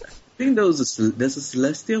 I think there's a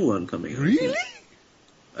Celestial one coming out. Really?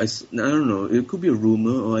 I don't know. It could be a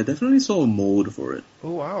rumor, or I definitely saw a mold for it.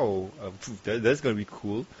 Oh wow, that's gonna be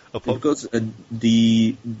cool. Because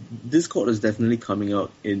the Discord is definitely coming out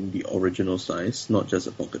in the original size, not just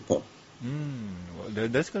a Pocket Pop. Well,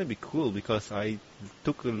 that's gonna be cool because I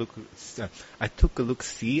took a look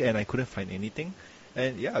see, and I couldn't find anything.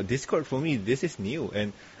 And yeah, Discord for me, this is new,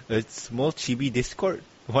 and a small chibi Discord.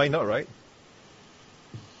 Why not, right?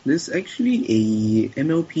 There's actually a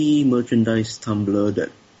MLP merchandise Tumblr that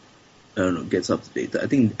gets up to date. I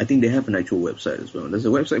think they have an actual website as well. There's a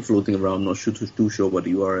website floating around. I'm not too sure about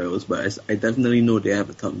the URLs, but I definitely know they have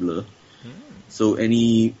a Tumblr. So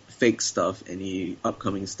any fake stuff, any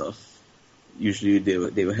upcoming stuff, usually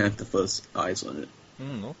they will have the first eyes on it.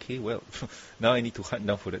 Okay, well, now I need to hunt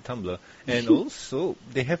down for that Tumblr. And also,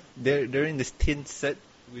 they're in this tin set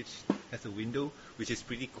which has a window, which is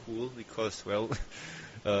pretty cool because, well,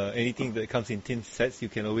 anything that comes in tin sets, you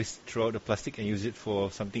can always throw out the plastic and use it for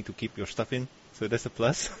something to keep your stuff in. So that's a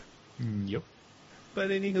plus. Yep.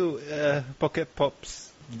 But anywho, Pocket Pops,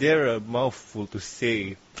 they're a mouthful to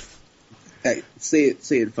say. Hey, say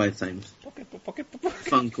it 5 times. Pocket Pop.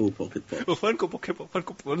 Funko Pocket Pop. Oh, Funko Pocket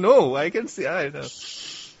Pop. No, I can say, I know.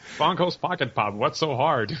 Funko's Pocket Pop, what's so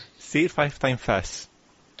hard? Say it 5 times fast.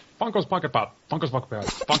 Funko's Pocket Pop. Funko's Pocket Pop.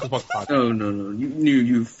 Funko's Pocket Pop. No.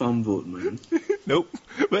 You fumbled, man. Nope.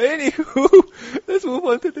 But anywho, let's move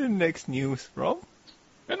on to the next news, Rob.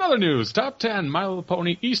 In other news, Top 10 My Little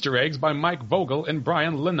Pony Easter Eggs by Mike Vogel and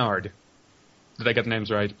Brian Leonard. Did I get the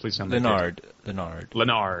names right? Please tell me. Leonard.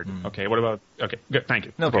 Okay, what about... Okay, good, thank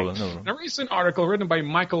you. No problem. In a recent article written by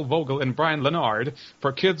Michael Vogel and Brian Leonard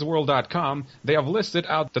for KidsWorld.com, they have listed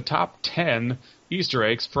out the top 10 Easter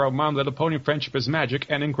eggs from My Little Pony Friendship is Magic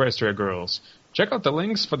and Equestria Girls. Check out the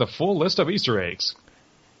links for the full list of Easter eggs.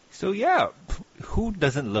 So yeah, who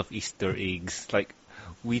doesn't love Easter eggs? Like,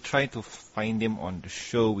 we try to find them on the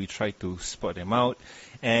show, we try to spot them out,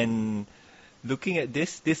 and looking at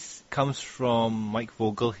this comes from Mike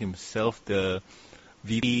Vogel himself, the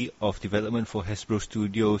VP of Development for Hasbro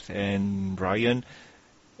Studios, and Brian.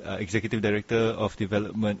 executive director of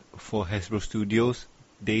development for Hasbro Studios.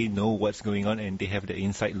 They know what's going on and they have the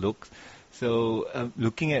inside look. So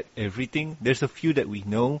looking at everything, there's a few that we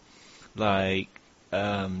know, like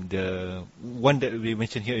the one that we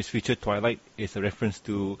mentioned here is Future Twilight. It's a reference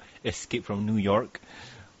to Escape from New York.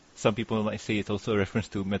 Some people might say it's also a reference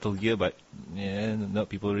to Metal Gear, but yeah, not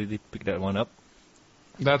people really pick that one up.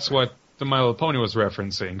 That's what the My Little Pony was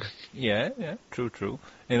referencing. Yeah, true.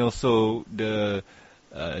 And also the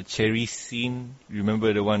cherry scene.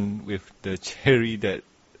 Remember the one with the cherry that,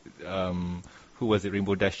 who was it?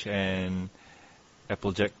 Rainbow Dash and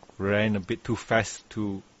Applejack ran a bit too fast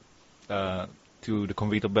to the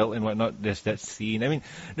conveyor belt and whatnot. There's that scene. I mean,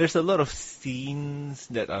 there's a lot of scenes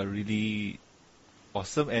that are really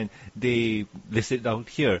awesome, and they listed out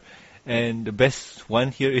here. And the best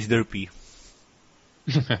one here is Derpy.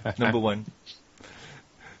 Number one.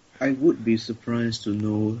 I would be surprised to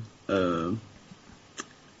know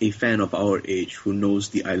a fan of our age who knows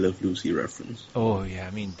the I Love Lucy reference. Oh yeah,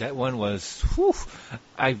 I mean that one was. Whew,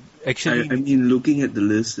 I mean, looking at the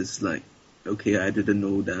list, it's like, okay, I didn't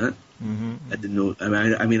know that. Mm-hmm. I didn't know.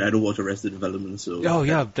 I mean, I don't watch Arrested Development, so. Oh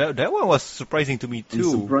yeah, that one was surprising to me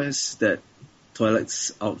too. I'm surprised that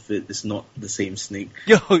Twilight's outfit is not the same snake.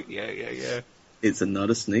 Oh yeah. It's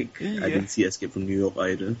another snake. Yeah. I didn't see Escape from New York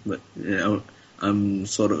either, but I'm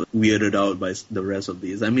sort of weirded out by the rest of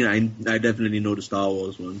these. I mean, I definitely know the Star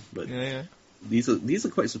Wars one, but yeah. These are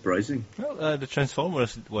quite surprising. Well, the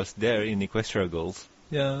Transformers was there in Equestria Girls.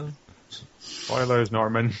 Yeah. Spoilers,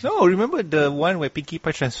 Norman. No, remember the one where Pinkie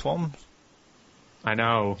Pie transforms? I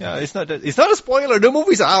know. Yeah, it's not a spoiler. The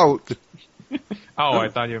movie's out. Oh, I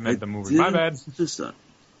thought you meant the movie. My bad.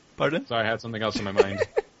 Pardon? Sorry, I had something else in my mind.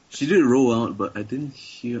 She did roll out, but I didn't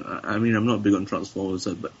hear. I mean, I'm not big on Transformers,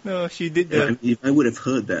 but no, she did. If I would have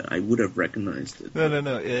heard that, I would have recognized it.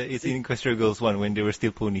 No. It's in Equestria Girls 1 when they were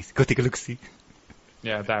still ponies. Go take a look, see.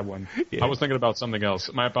 Yeah, that one. Yeah. I was thinking about something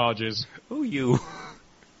else. My apologies. Oh, you.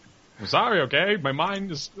 I'm sorry, okay? My mind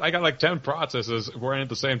is... I got like 10 processes running at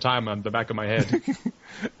the same time on the back of my head.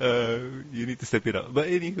 You need to step it up. But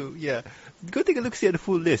anywho, yeah. Go take a look, see at the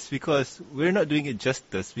full list, because we're not doing it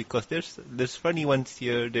justice, because there's funny ones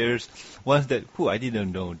here, there's ones that, I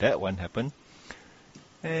didn't know that one happened.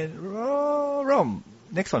 And, Rom,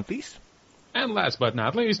 next one, please. And last but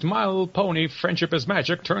not least, My Little Pony Friendship is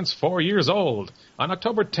Magic turns 4 years old. On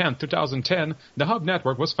October 10th, 2010, the Hub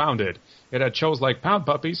Network was founded. It had shows like Pound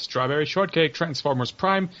Puppies, Strawberry Shortcake, Transformers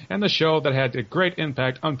Prime, and the show that had a great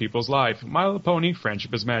impact on people's life, My Little Pony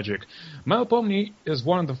Friendship is Magic. My Little Pony is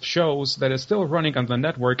one of the shows that is still running on the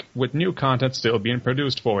network with new content still being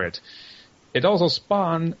produced for it. It also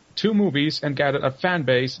spawned 2 movies and gathered a fan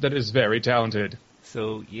base that is very talented.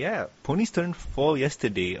 So, yeah, ponies turned 4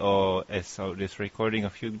 yesterday, or as of this recording a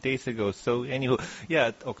few days ago. So, anywho,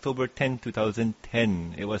 yeah, October 10,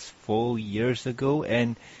 2010. It was 4 years ago,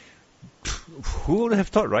 and who would have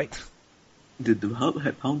thought, right? Did the Hub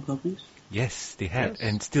have Pound Puppies? Yes, they had,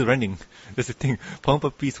 and still running. That's the thing. Pound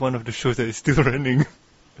Puppies is one of the shows that is still running.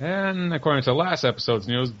 And according to last episode's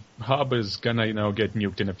news, Hub is gonna, get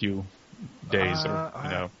nuked in a few days,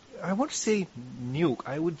 I won't say nuke.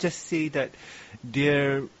 I would just say that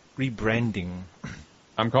they're rebranding.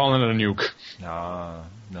 I'm calling it a nuke. No.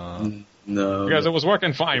 Because it was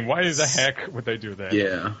working fine. Why the heck would they do that?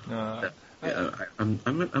 Yeah.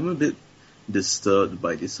 I'm a bit disturbed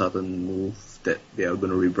by the sudden move that they are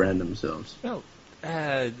going to rebrand themselves. Well,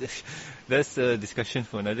 that's a discussion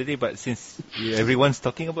for another day. But since everyone's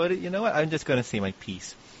talking about it, you know what? I'm just going to say my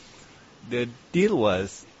piece. The deal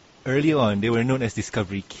was, early on, they were known as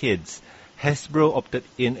Discovery Kids. Hasbro opted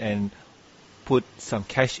in and put some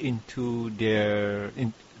cash into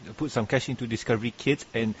Discovery Kids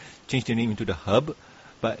and changed the name into the Hub.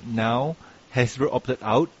 But now Hasbro opted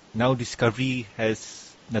out. Now Discovery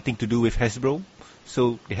has nothing to do with Hasbro,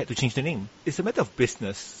 so they had to change the name. It's a matter of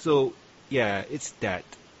business. So yeah, it's that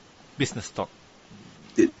business talk.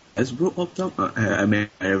 Did Hasbro opt out? I mean,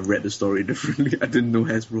 I have read the story differently. I didn't know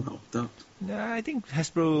Hasbro opted out. Nah, I think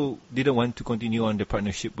Hasbro didn't want to continue on the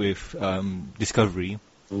partnership with Discovery.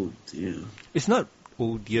 Oh dear. It's not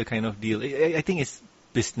oh dear kind of deal. I think it's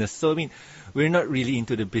business. So I mean, we're not really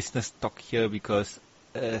into the business talk here because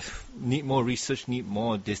need more research, need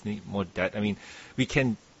more this, need more that. I mean, we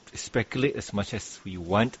can speculate as much as we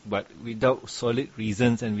want, but without solid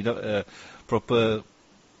reasons and without a proper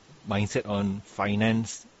mindset on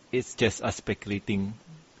finance, it's just us speculating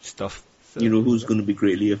stuff. So, you know who's going to be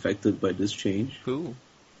greatly affected by this change? Who?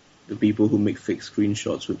 The people who make fake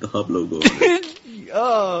screenshots with the Hub logo on it.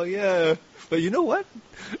 Oh, yeah. But you know what?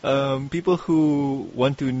 People who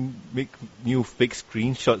want to make new fake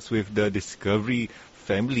screenshots with the Discovery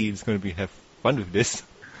family is going to have fun with this.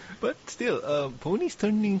 But still, Ponies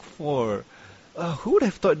turning 4. Who would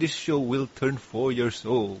have thought this show will turn 4 years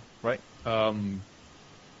old, right? Not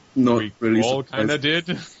We really all kind of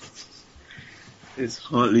surprising. did. It's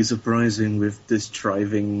hardly surprising with this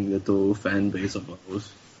thriving little fan base of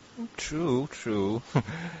ours. True.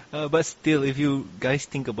 But still, if you guys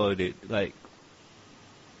think about it, like,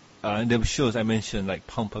 the shows I mentioned, like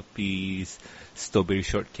Pound Puppies, Strawberry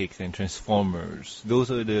Shortcakes, and Transformers,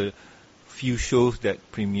 those are the few shows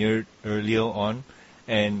that premiered earlier on,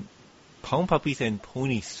 and Pound Puppies and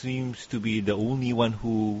Ponies seems to be the only one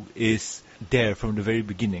who is there from the very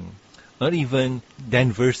beginning. Not even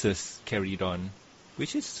Dan Versus carried on,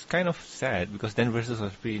 which is kind of sad because Dan Versus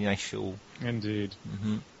was a pretty nice show. Indeed.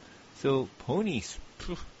 So Ponies,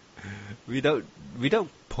 without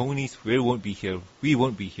Ponies, we won't be here. We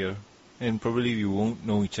won't be here, and probably we won't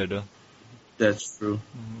know each other. That's true.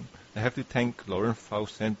 I have to thank Lauren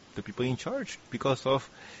Faust and the people in charge because of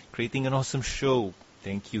creating an awesome show.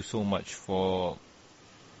 Thank you so much for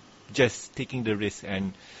just taking the risk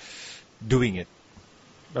and doing it.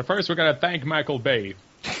 But first, we're gonna thank Michael Bay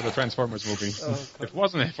for the Transformers movie. If it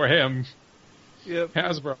wasn't for him,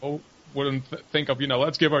 Hasbro wouldn't think of,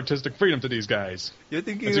 let's give artistic freedom to these guys. You're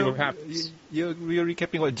thinking Let's see what happens. You're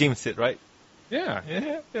recapping what James said, right? Yeah.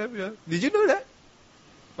 Yeah. Did you know that?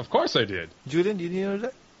 Of course I did. Julian, did you know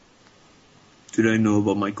that? Did I know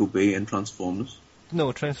about Michael Bay and Transformers?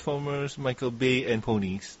 No, Transformers, Michael Bay, and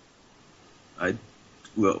Ponies.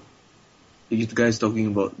 Well, are you guys talking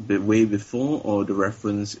about way before or the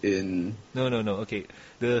reference in... No. Okay,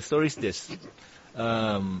 the story is this.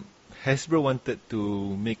 Hasbro wanted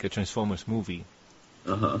to make a Transformers movie.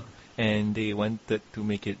 And they wanted to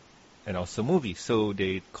make it an awesome movie, so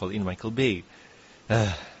they called in Michael Bay.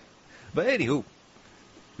 But anywho,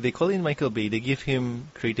 they call in Michael Bay, they give him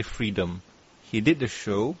creative freedom. He did the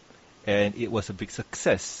show, and it was a big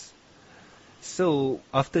success. So,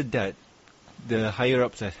 after that, the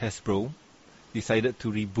higher-ups at Hasbro decided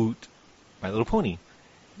to reboot My Little Pony.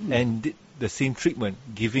 And did the same treatment,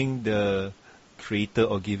 giving the creator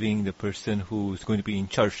or giving the person who's going to be in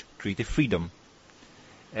charge creative freedom.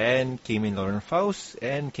 And came in Lauren Faust,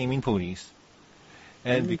 and came in Ponies.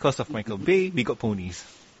 And because of Michael Bay, we got Ponies.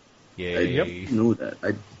 Yay. I didn't know that.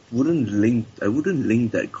 I wouldn't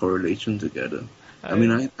link that correlation together. I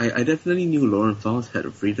mean, I definitely knew Lauren Faust had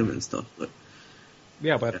a freedom and stuff, but...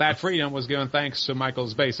 Yeah, but that freedom was given thanks to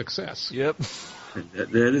Michael's Bay success. Yep.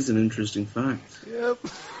 That is an interesting fact. Yep.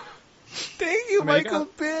 Thank you, Michael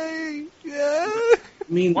Bay. Yeah. I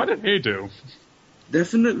mean, what did he do?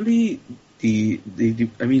 Definitely,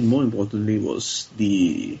 more importantly was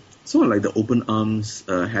the sort of like the open arms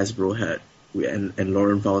Hasbro had and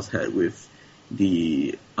Lauren Faust had with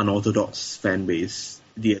the unorthodox fan base,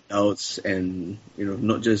 the adults, and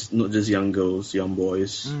not just young girls, young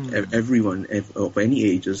boys, everyone of any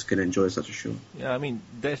ages can enjoy such a show. Yeah, I mean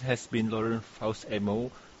that has been Lauren Faust's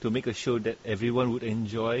MO, to make a show that everyone would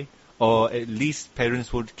enjoy, or at least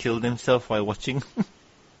parents would kill themselves while watching.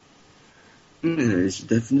 It's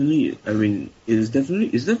definitely. I mean, it's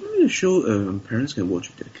definitely a show parents can watch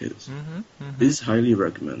with their kids. It's highly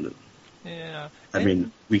recommended. Yeah. I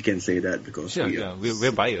mean, we can say that because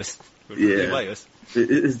we're biased. We're really biased.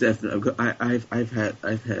 It is definitely. I've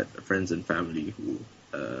had friends and family who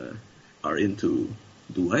are into.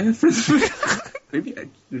 Do I have friends? maybe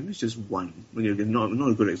it's just one. Not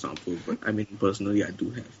a good example, but I mean personally I do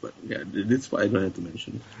have. But yeah, that's why I don't have to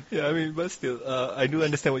mention it. Yeah, I mean, but still, I do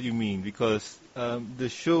understand what you mean because the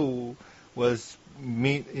show was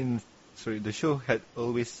made in. Sorry, the show had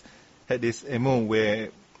always had this MO where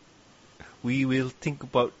we will think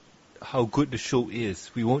about how good the show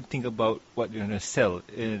is. We won't think about what you're gonna sell.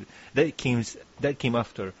 That came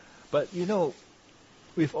after. But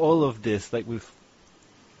with all of this, like with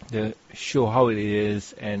the show, how it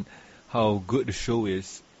is and how good the show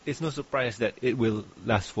is, it's no surprise that it will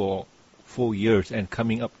last for 4 years and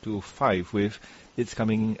coming up to 5 with its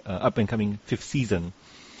coming up and coming 5th season.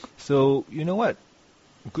 So you know what?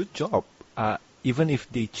 Good job. Even if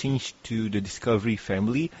they change to the Discovery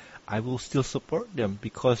family, I will still support them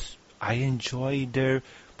because I enjoy their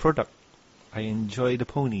product. I enjoy the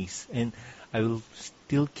ponies, and I will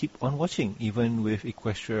still keep on watching, even with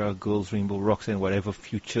Equestria Girls, Rainbow Rocks, and whatever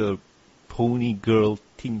future pony girl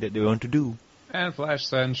thing that they want to do. And Flash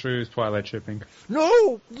Century's Twilight shipping.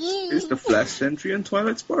 No! It's the Flash Century and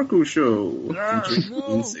Twilight Sparkle show.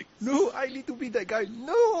 No, I need to be that guy.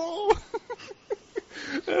 No!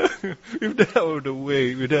 With that out of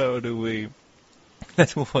the way,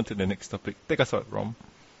 let's move on to the next topic. Take us out, Rom.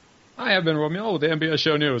 I have been Romeo with the MBS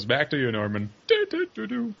Show News. Back to you, Norman.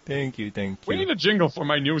 Do-do-do-do. Thank you. We need a jingle for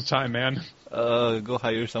my news time, man. Go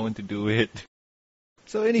hire someone to do it.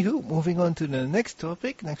 So anywho, moving on to the next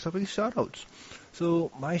topic. Next topic is shoutouts. So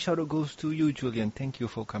my shoutout goes to you, Julian. Thank you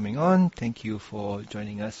for coming on. Thank you for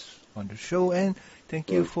joining us on the show, and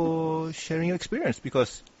thank you for sharing your experience,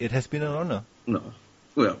 because it has been an honor. No.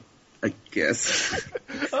 Well, I guess.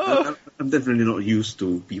 I'm definitely not used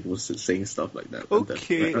to people saying stuff like that.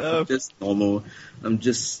 Okay. I'm just normal. I'm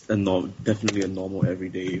just definitely a normal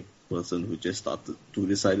everyday person who just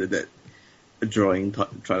decided that drawing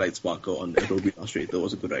Twilight Sparkle on Adobe Illustrator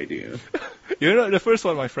was a good idea. You're not the first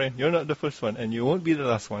one, my friend. You're not the first one, and you won't be the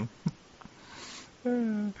last one.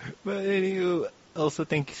 But anyway, also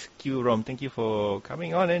thank you, Rom. Thank you for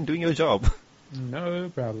coming on and doing your job. No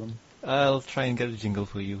problem. I'll try and get a jingle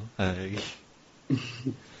for you. I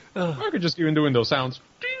could just even doing those sounds.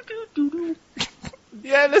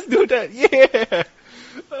 Yeah, let's do that. Yeah.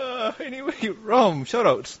 Anyway, Rom,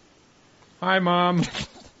 shoutouts. Hi, Mom.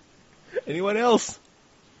 Anyone else?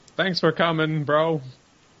 Thanks for coming, bro.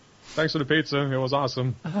 Thanks for the pizza. It was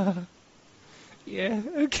awesome. Yeah,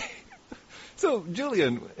 okay. So,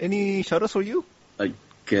 Julian, any shoutouts for you? I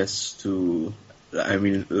guess I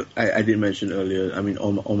did mention earlier,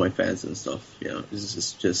 all my fans and stuff. Yeah,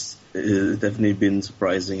 it's definitely been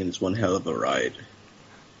surprising, and it's one hell of a ride.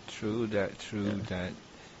 True that.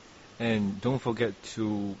 And don't forget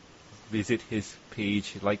to visit his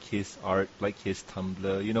page, like his art, like his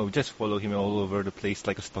Tumblr. Just follow him all over the place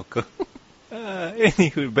like a stalker.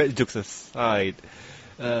 Anyway, bad jokes aside,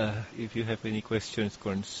 if you have any questions,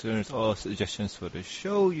 concerns, or suggestions for the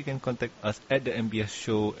show, you can contact us at the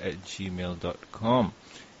mbsshow@gmail.com.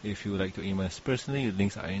 If you would like to email us personally, the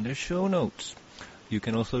links are in the show notes. You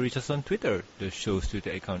can also reach us on Twitter. The show's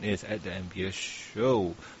Twitter account is at the MBS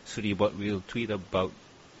Show. Suribot will tweet about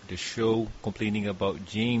the show, complaining about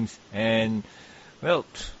James, and, well,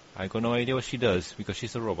 I got no idea what she does because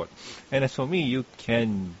she's a robot. And as for me, you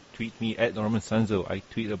can tweet me at Norman Sanzo. I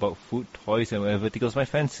tweet about food, toys, and whatever tickles my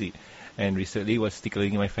fancy. And recently, what's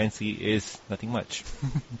tickling my fancy is nothing much.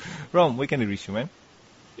 Rom, where can we reach you, man?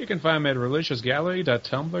 You can find me at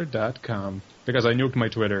religiousgallery.tumblr.com because I nuked my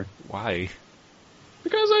Twitter. Why?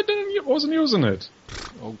 Because I wasn't using it.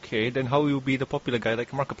 Okay, then how will you be the popular guy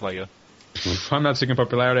like Markiplier? I'm not seeking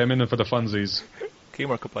popularity, I'm in it for the funsies. Okay,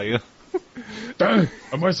 Markiplier. I'm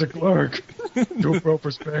a clerk. Do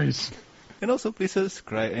proper space. And also please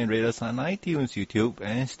subscribe and rate us on iTunes, YouTube,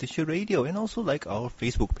 and Stitcher Radio, and also like our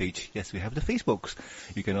Facebook page. Yes, we have the Facebooks.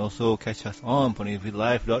 You can also catch us on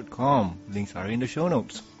ponyvidlife.com. Links are in the show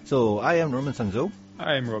notes. So I am Norman Sanzo.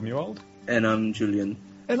 I am Romuald. And I'm Julian.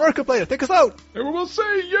 And Markiplier, take us out! And we will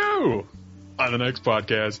see you on the next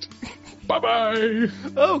podcast. Bye-bye!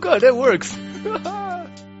 Oh god, that works!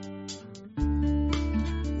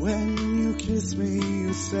 When you kiss me,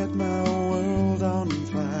 you set my world on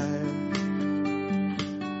fire.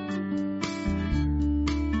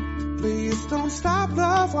 Please don't stop,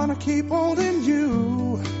 love, wanna keep holding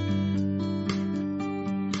you.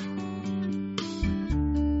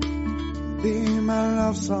 Be my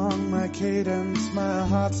love song, my cadence, my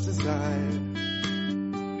heart's desire.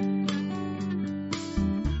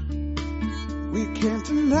 We can't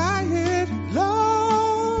deny it,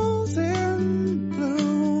 love's in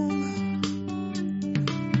bloom.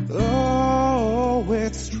 Oh,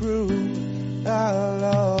 it's true, I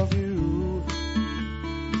love you.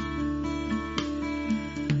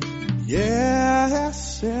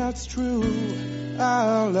 Yes, it's true,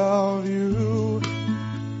 I love you.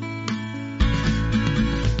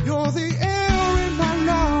 You're the air in my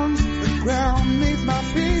lungs, the ground beneath my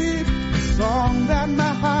feet, the song that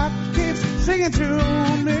my heart keeps singing to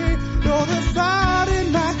me. You're the thought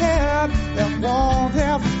in my head that won't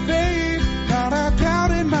ever fade. Not a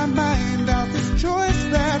doubt in my mind of this choice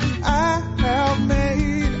that I have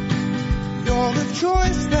made. You're the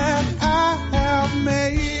choice that I have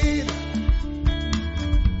made.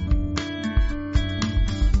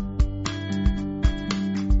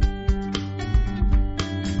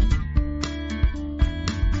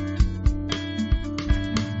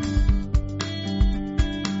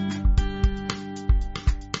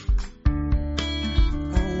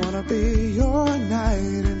 Be your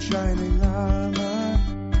knight in shining armor.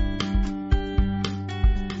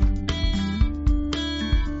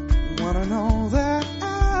 Wanna know that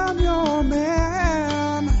I'm your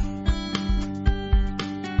man.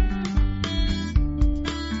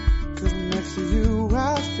 'Cause next to you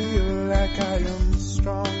I feel like I am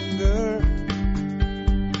stronger.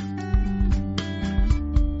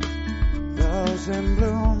 Love's in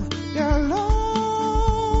bloom, your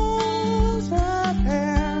love's at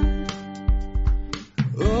hand.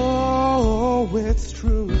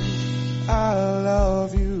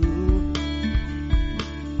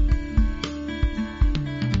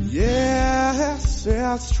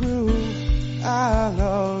 true. I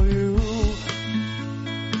love you.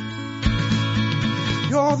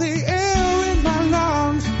 You're the air in my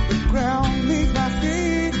lungs, the ground beneath my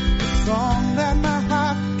feet, the song that my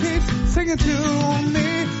heart keeps singing to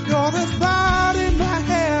me. You're the thought in my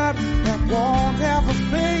head that won't ever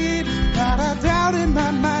fade. Not a doubt in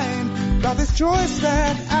my mind about this choice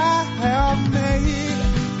that I have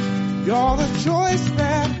made. You're the choice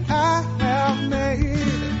that I have made.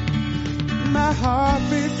 My heart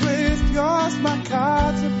beats with yours, my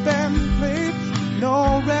cards have been played.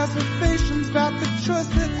 No reservations about the choice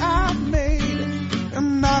that I made.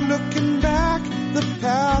 I'm not looking back, the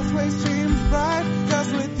pathway seems bright.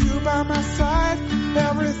 'Cause with you by my side,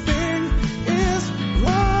 everything is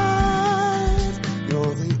right.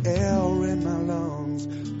 You're the air in my lungs,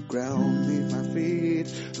 the ground beneath my feet,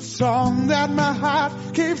 the song that my heart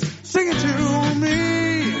keeps singing to me.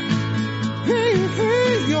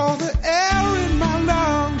 You're the air in my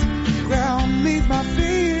lungs, the ground beneath my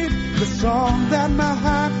feet, the song that my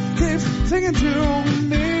heart keeps singing to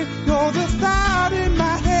me. You're the thought in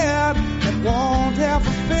my head that won't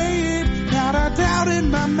ever fade. Not a doubt in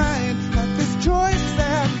my mind that this choice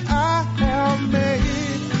that I have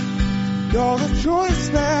made. You're the choice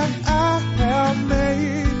that I have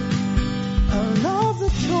made. I love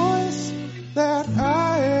the choice that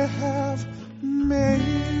I have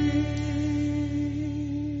made.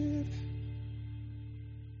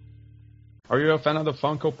 Are you a fan of the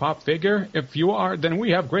Funko Pop figure? If you are, then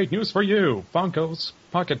we have great news for you. Funko's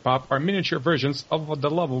Pocket Pop are miniature versions of the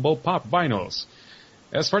lovable Pop vinyls.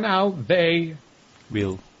 As for now, they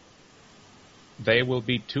will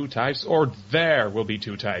be two types, or there will be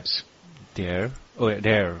two types. There? Oh, yeah,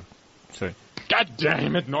 there. Sorry. God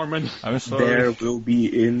damn it, Norman. I'm sorry. There will be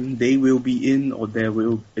in, they will be in, or there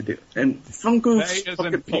will be. And Funko's They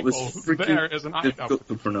Pocket isn't Pop is people. freaking There is an item. difficult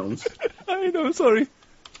to pronounce. I know, sorry.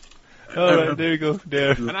 Alright, there you go.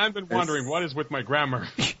 There. And I've been wondering, what is with my grammar?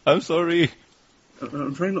 I'm sorry.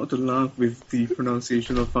 I'm trying not to laugh with the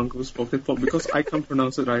pronunciation of Funko's Pocket Pop because I can't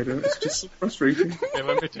pronounce it either. It's just so frustrating. Okay,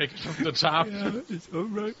 let me take it from the top. Yeah, it's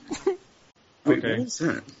alright. Wait, Okay. what was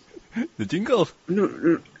that? The jingle.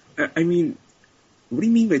 No, I mean, what do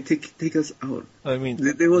you mean by take us out? I mean,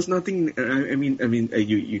 There was nothing. I mean,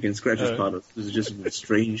 you can scratch this part of. This is just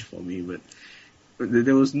strange for me, but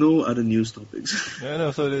there was no other news topics. I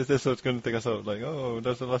know, so that's what's going to take us out. Like, oh,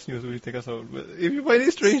 that's the last news, we take us out. But if you find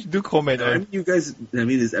it strange, do comment I on mean, you guys. I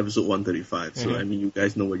mean, it's episode 135, so Mhm. I mean, you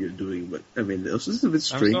guys know what you're doing. But I mean, it was just a bit I'm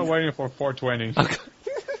strange. still waiting for 420.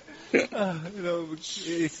 you know,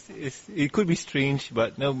 it could be strange,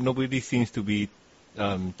 but nobody seems to be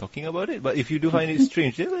talking about it. But if you do find it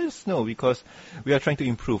strange, then let us know, because we are trying to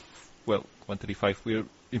improve. Well, 135, we're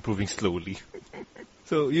improving slowly.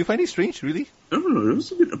 So you find it strange, really? I don't know. It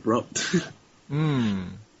was a bit abrupt.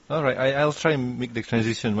 All right, I'll try and make the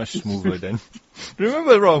transition much smoother then.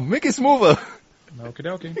 Remember, Rom, make it smoother. Okie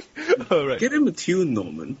dokie. All right. Get him a tune,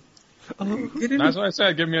 Norman. Get him. That's what I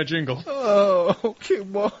said, give me a jingle. Oh, okay,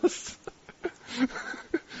 boss.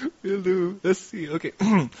 Will do. Let's see. Okay.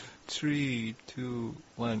 3, 2,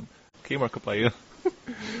 1. Okay, Markiplier.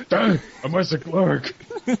 Dang, I must have clerk.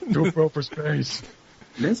 Too pro for space.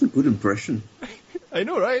 That's a good impression. I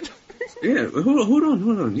know, right? Yeah, hold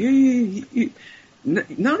on. Yeah.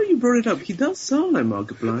 Now that you brought it up, he does sound like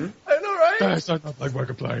Markiplier. I know, right? That's not like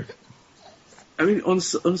Markiplier. I mean, on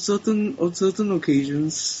certain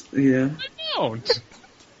occasions, yeah. I don't.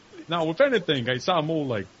 Now, if anything, I sound more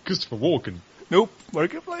like Christopher Walken. Nope,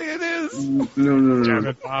 Markiplier it is. No. Damn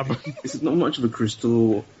it, Bob. It's not much of a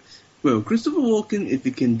Christopher. Well, Christopher Walken, if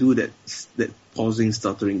he can do that pausing,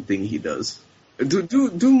 stuttering thing he does.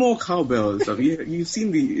 Do more cowbell and stuff. You've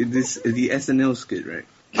seen the SNL skit, right?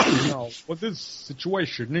 No, what this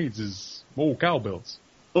situation needs is more cowbells.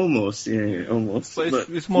 Almost, yeah, almost. But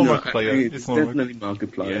it's more Markiplier. It's definitely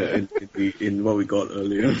Markiplier in what we got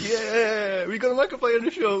earlier. Yeah, we got a Markiplier on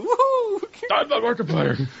the show. Woohoo! I'm not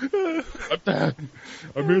Markiplier. I'm that.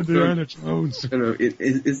 I'm Indiana Jones. You know,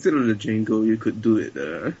 instead of the jingle, you could do it,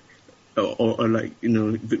 or like, you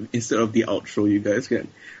know, instead of the outro, you guys can.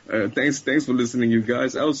 Thanks for listening, you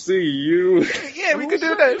guys. I'll see you. Yeah, we could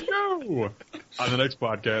do that. On the next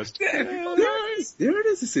podcast. There it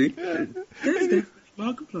is. You see, that's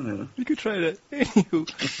Markiplier. We could try that. Anywho,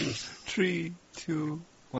 3, 2,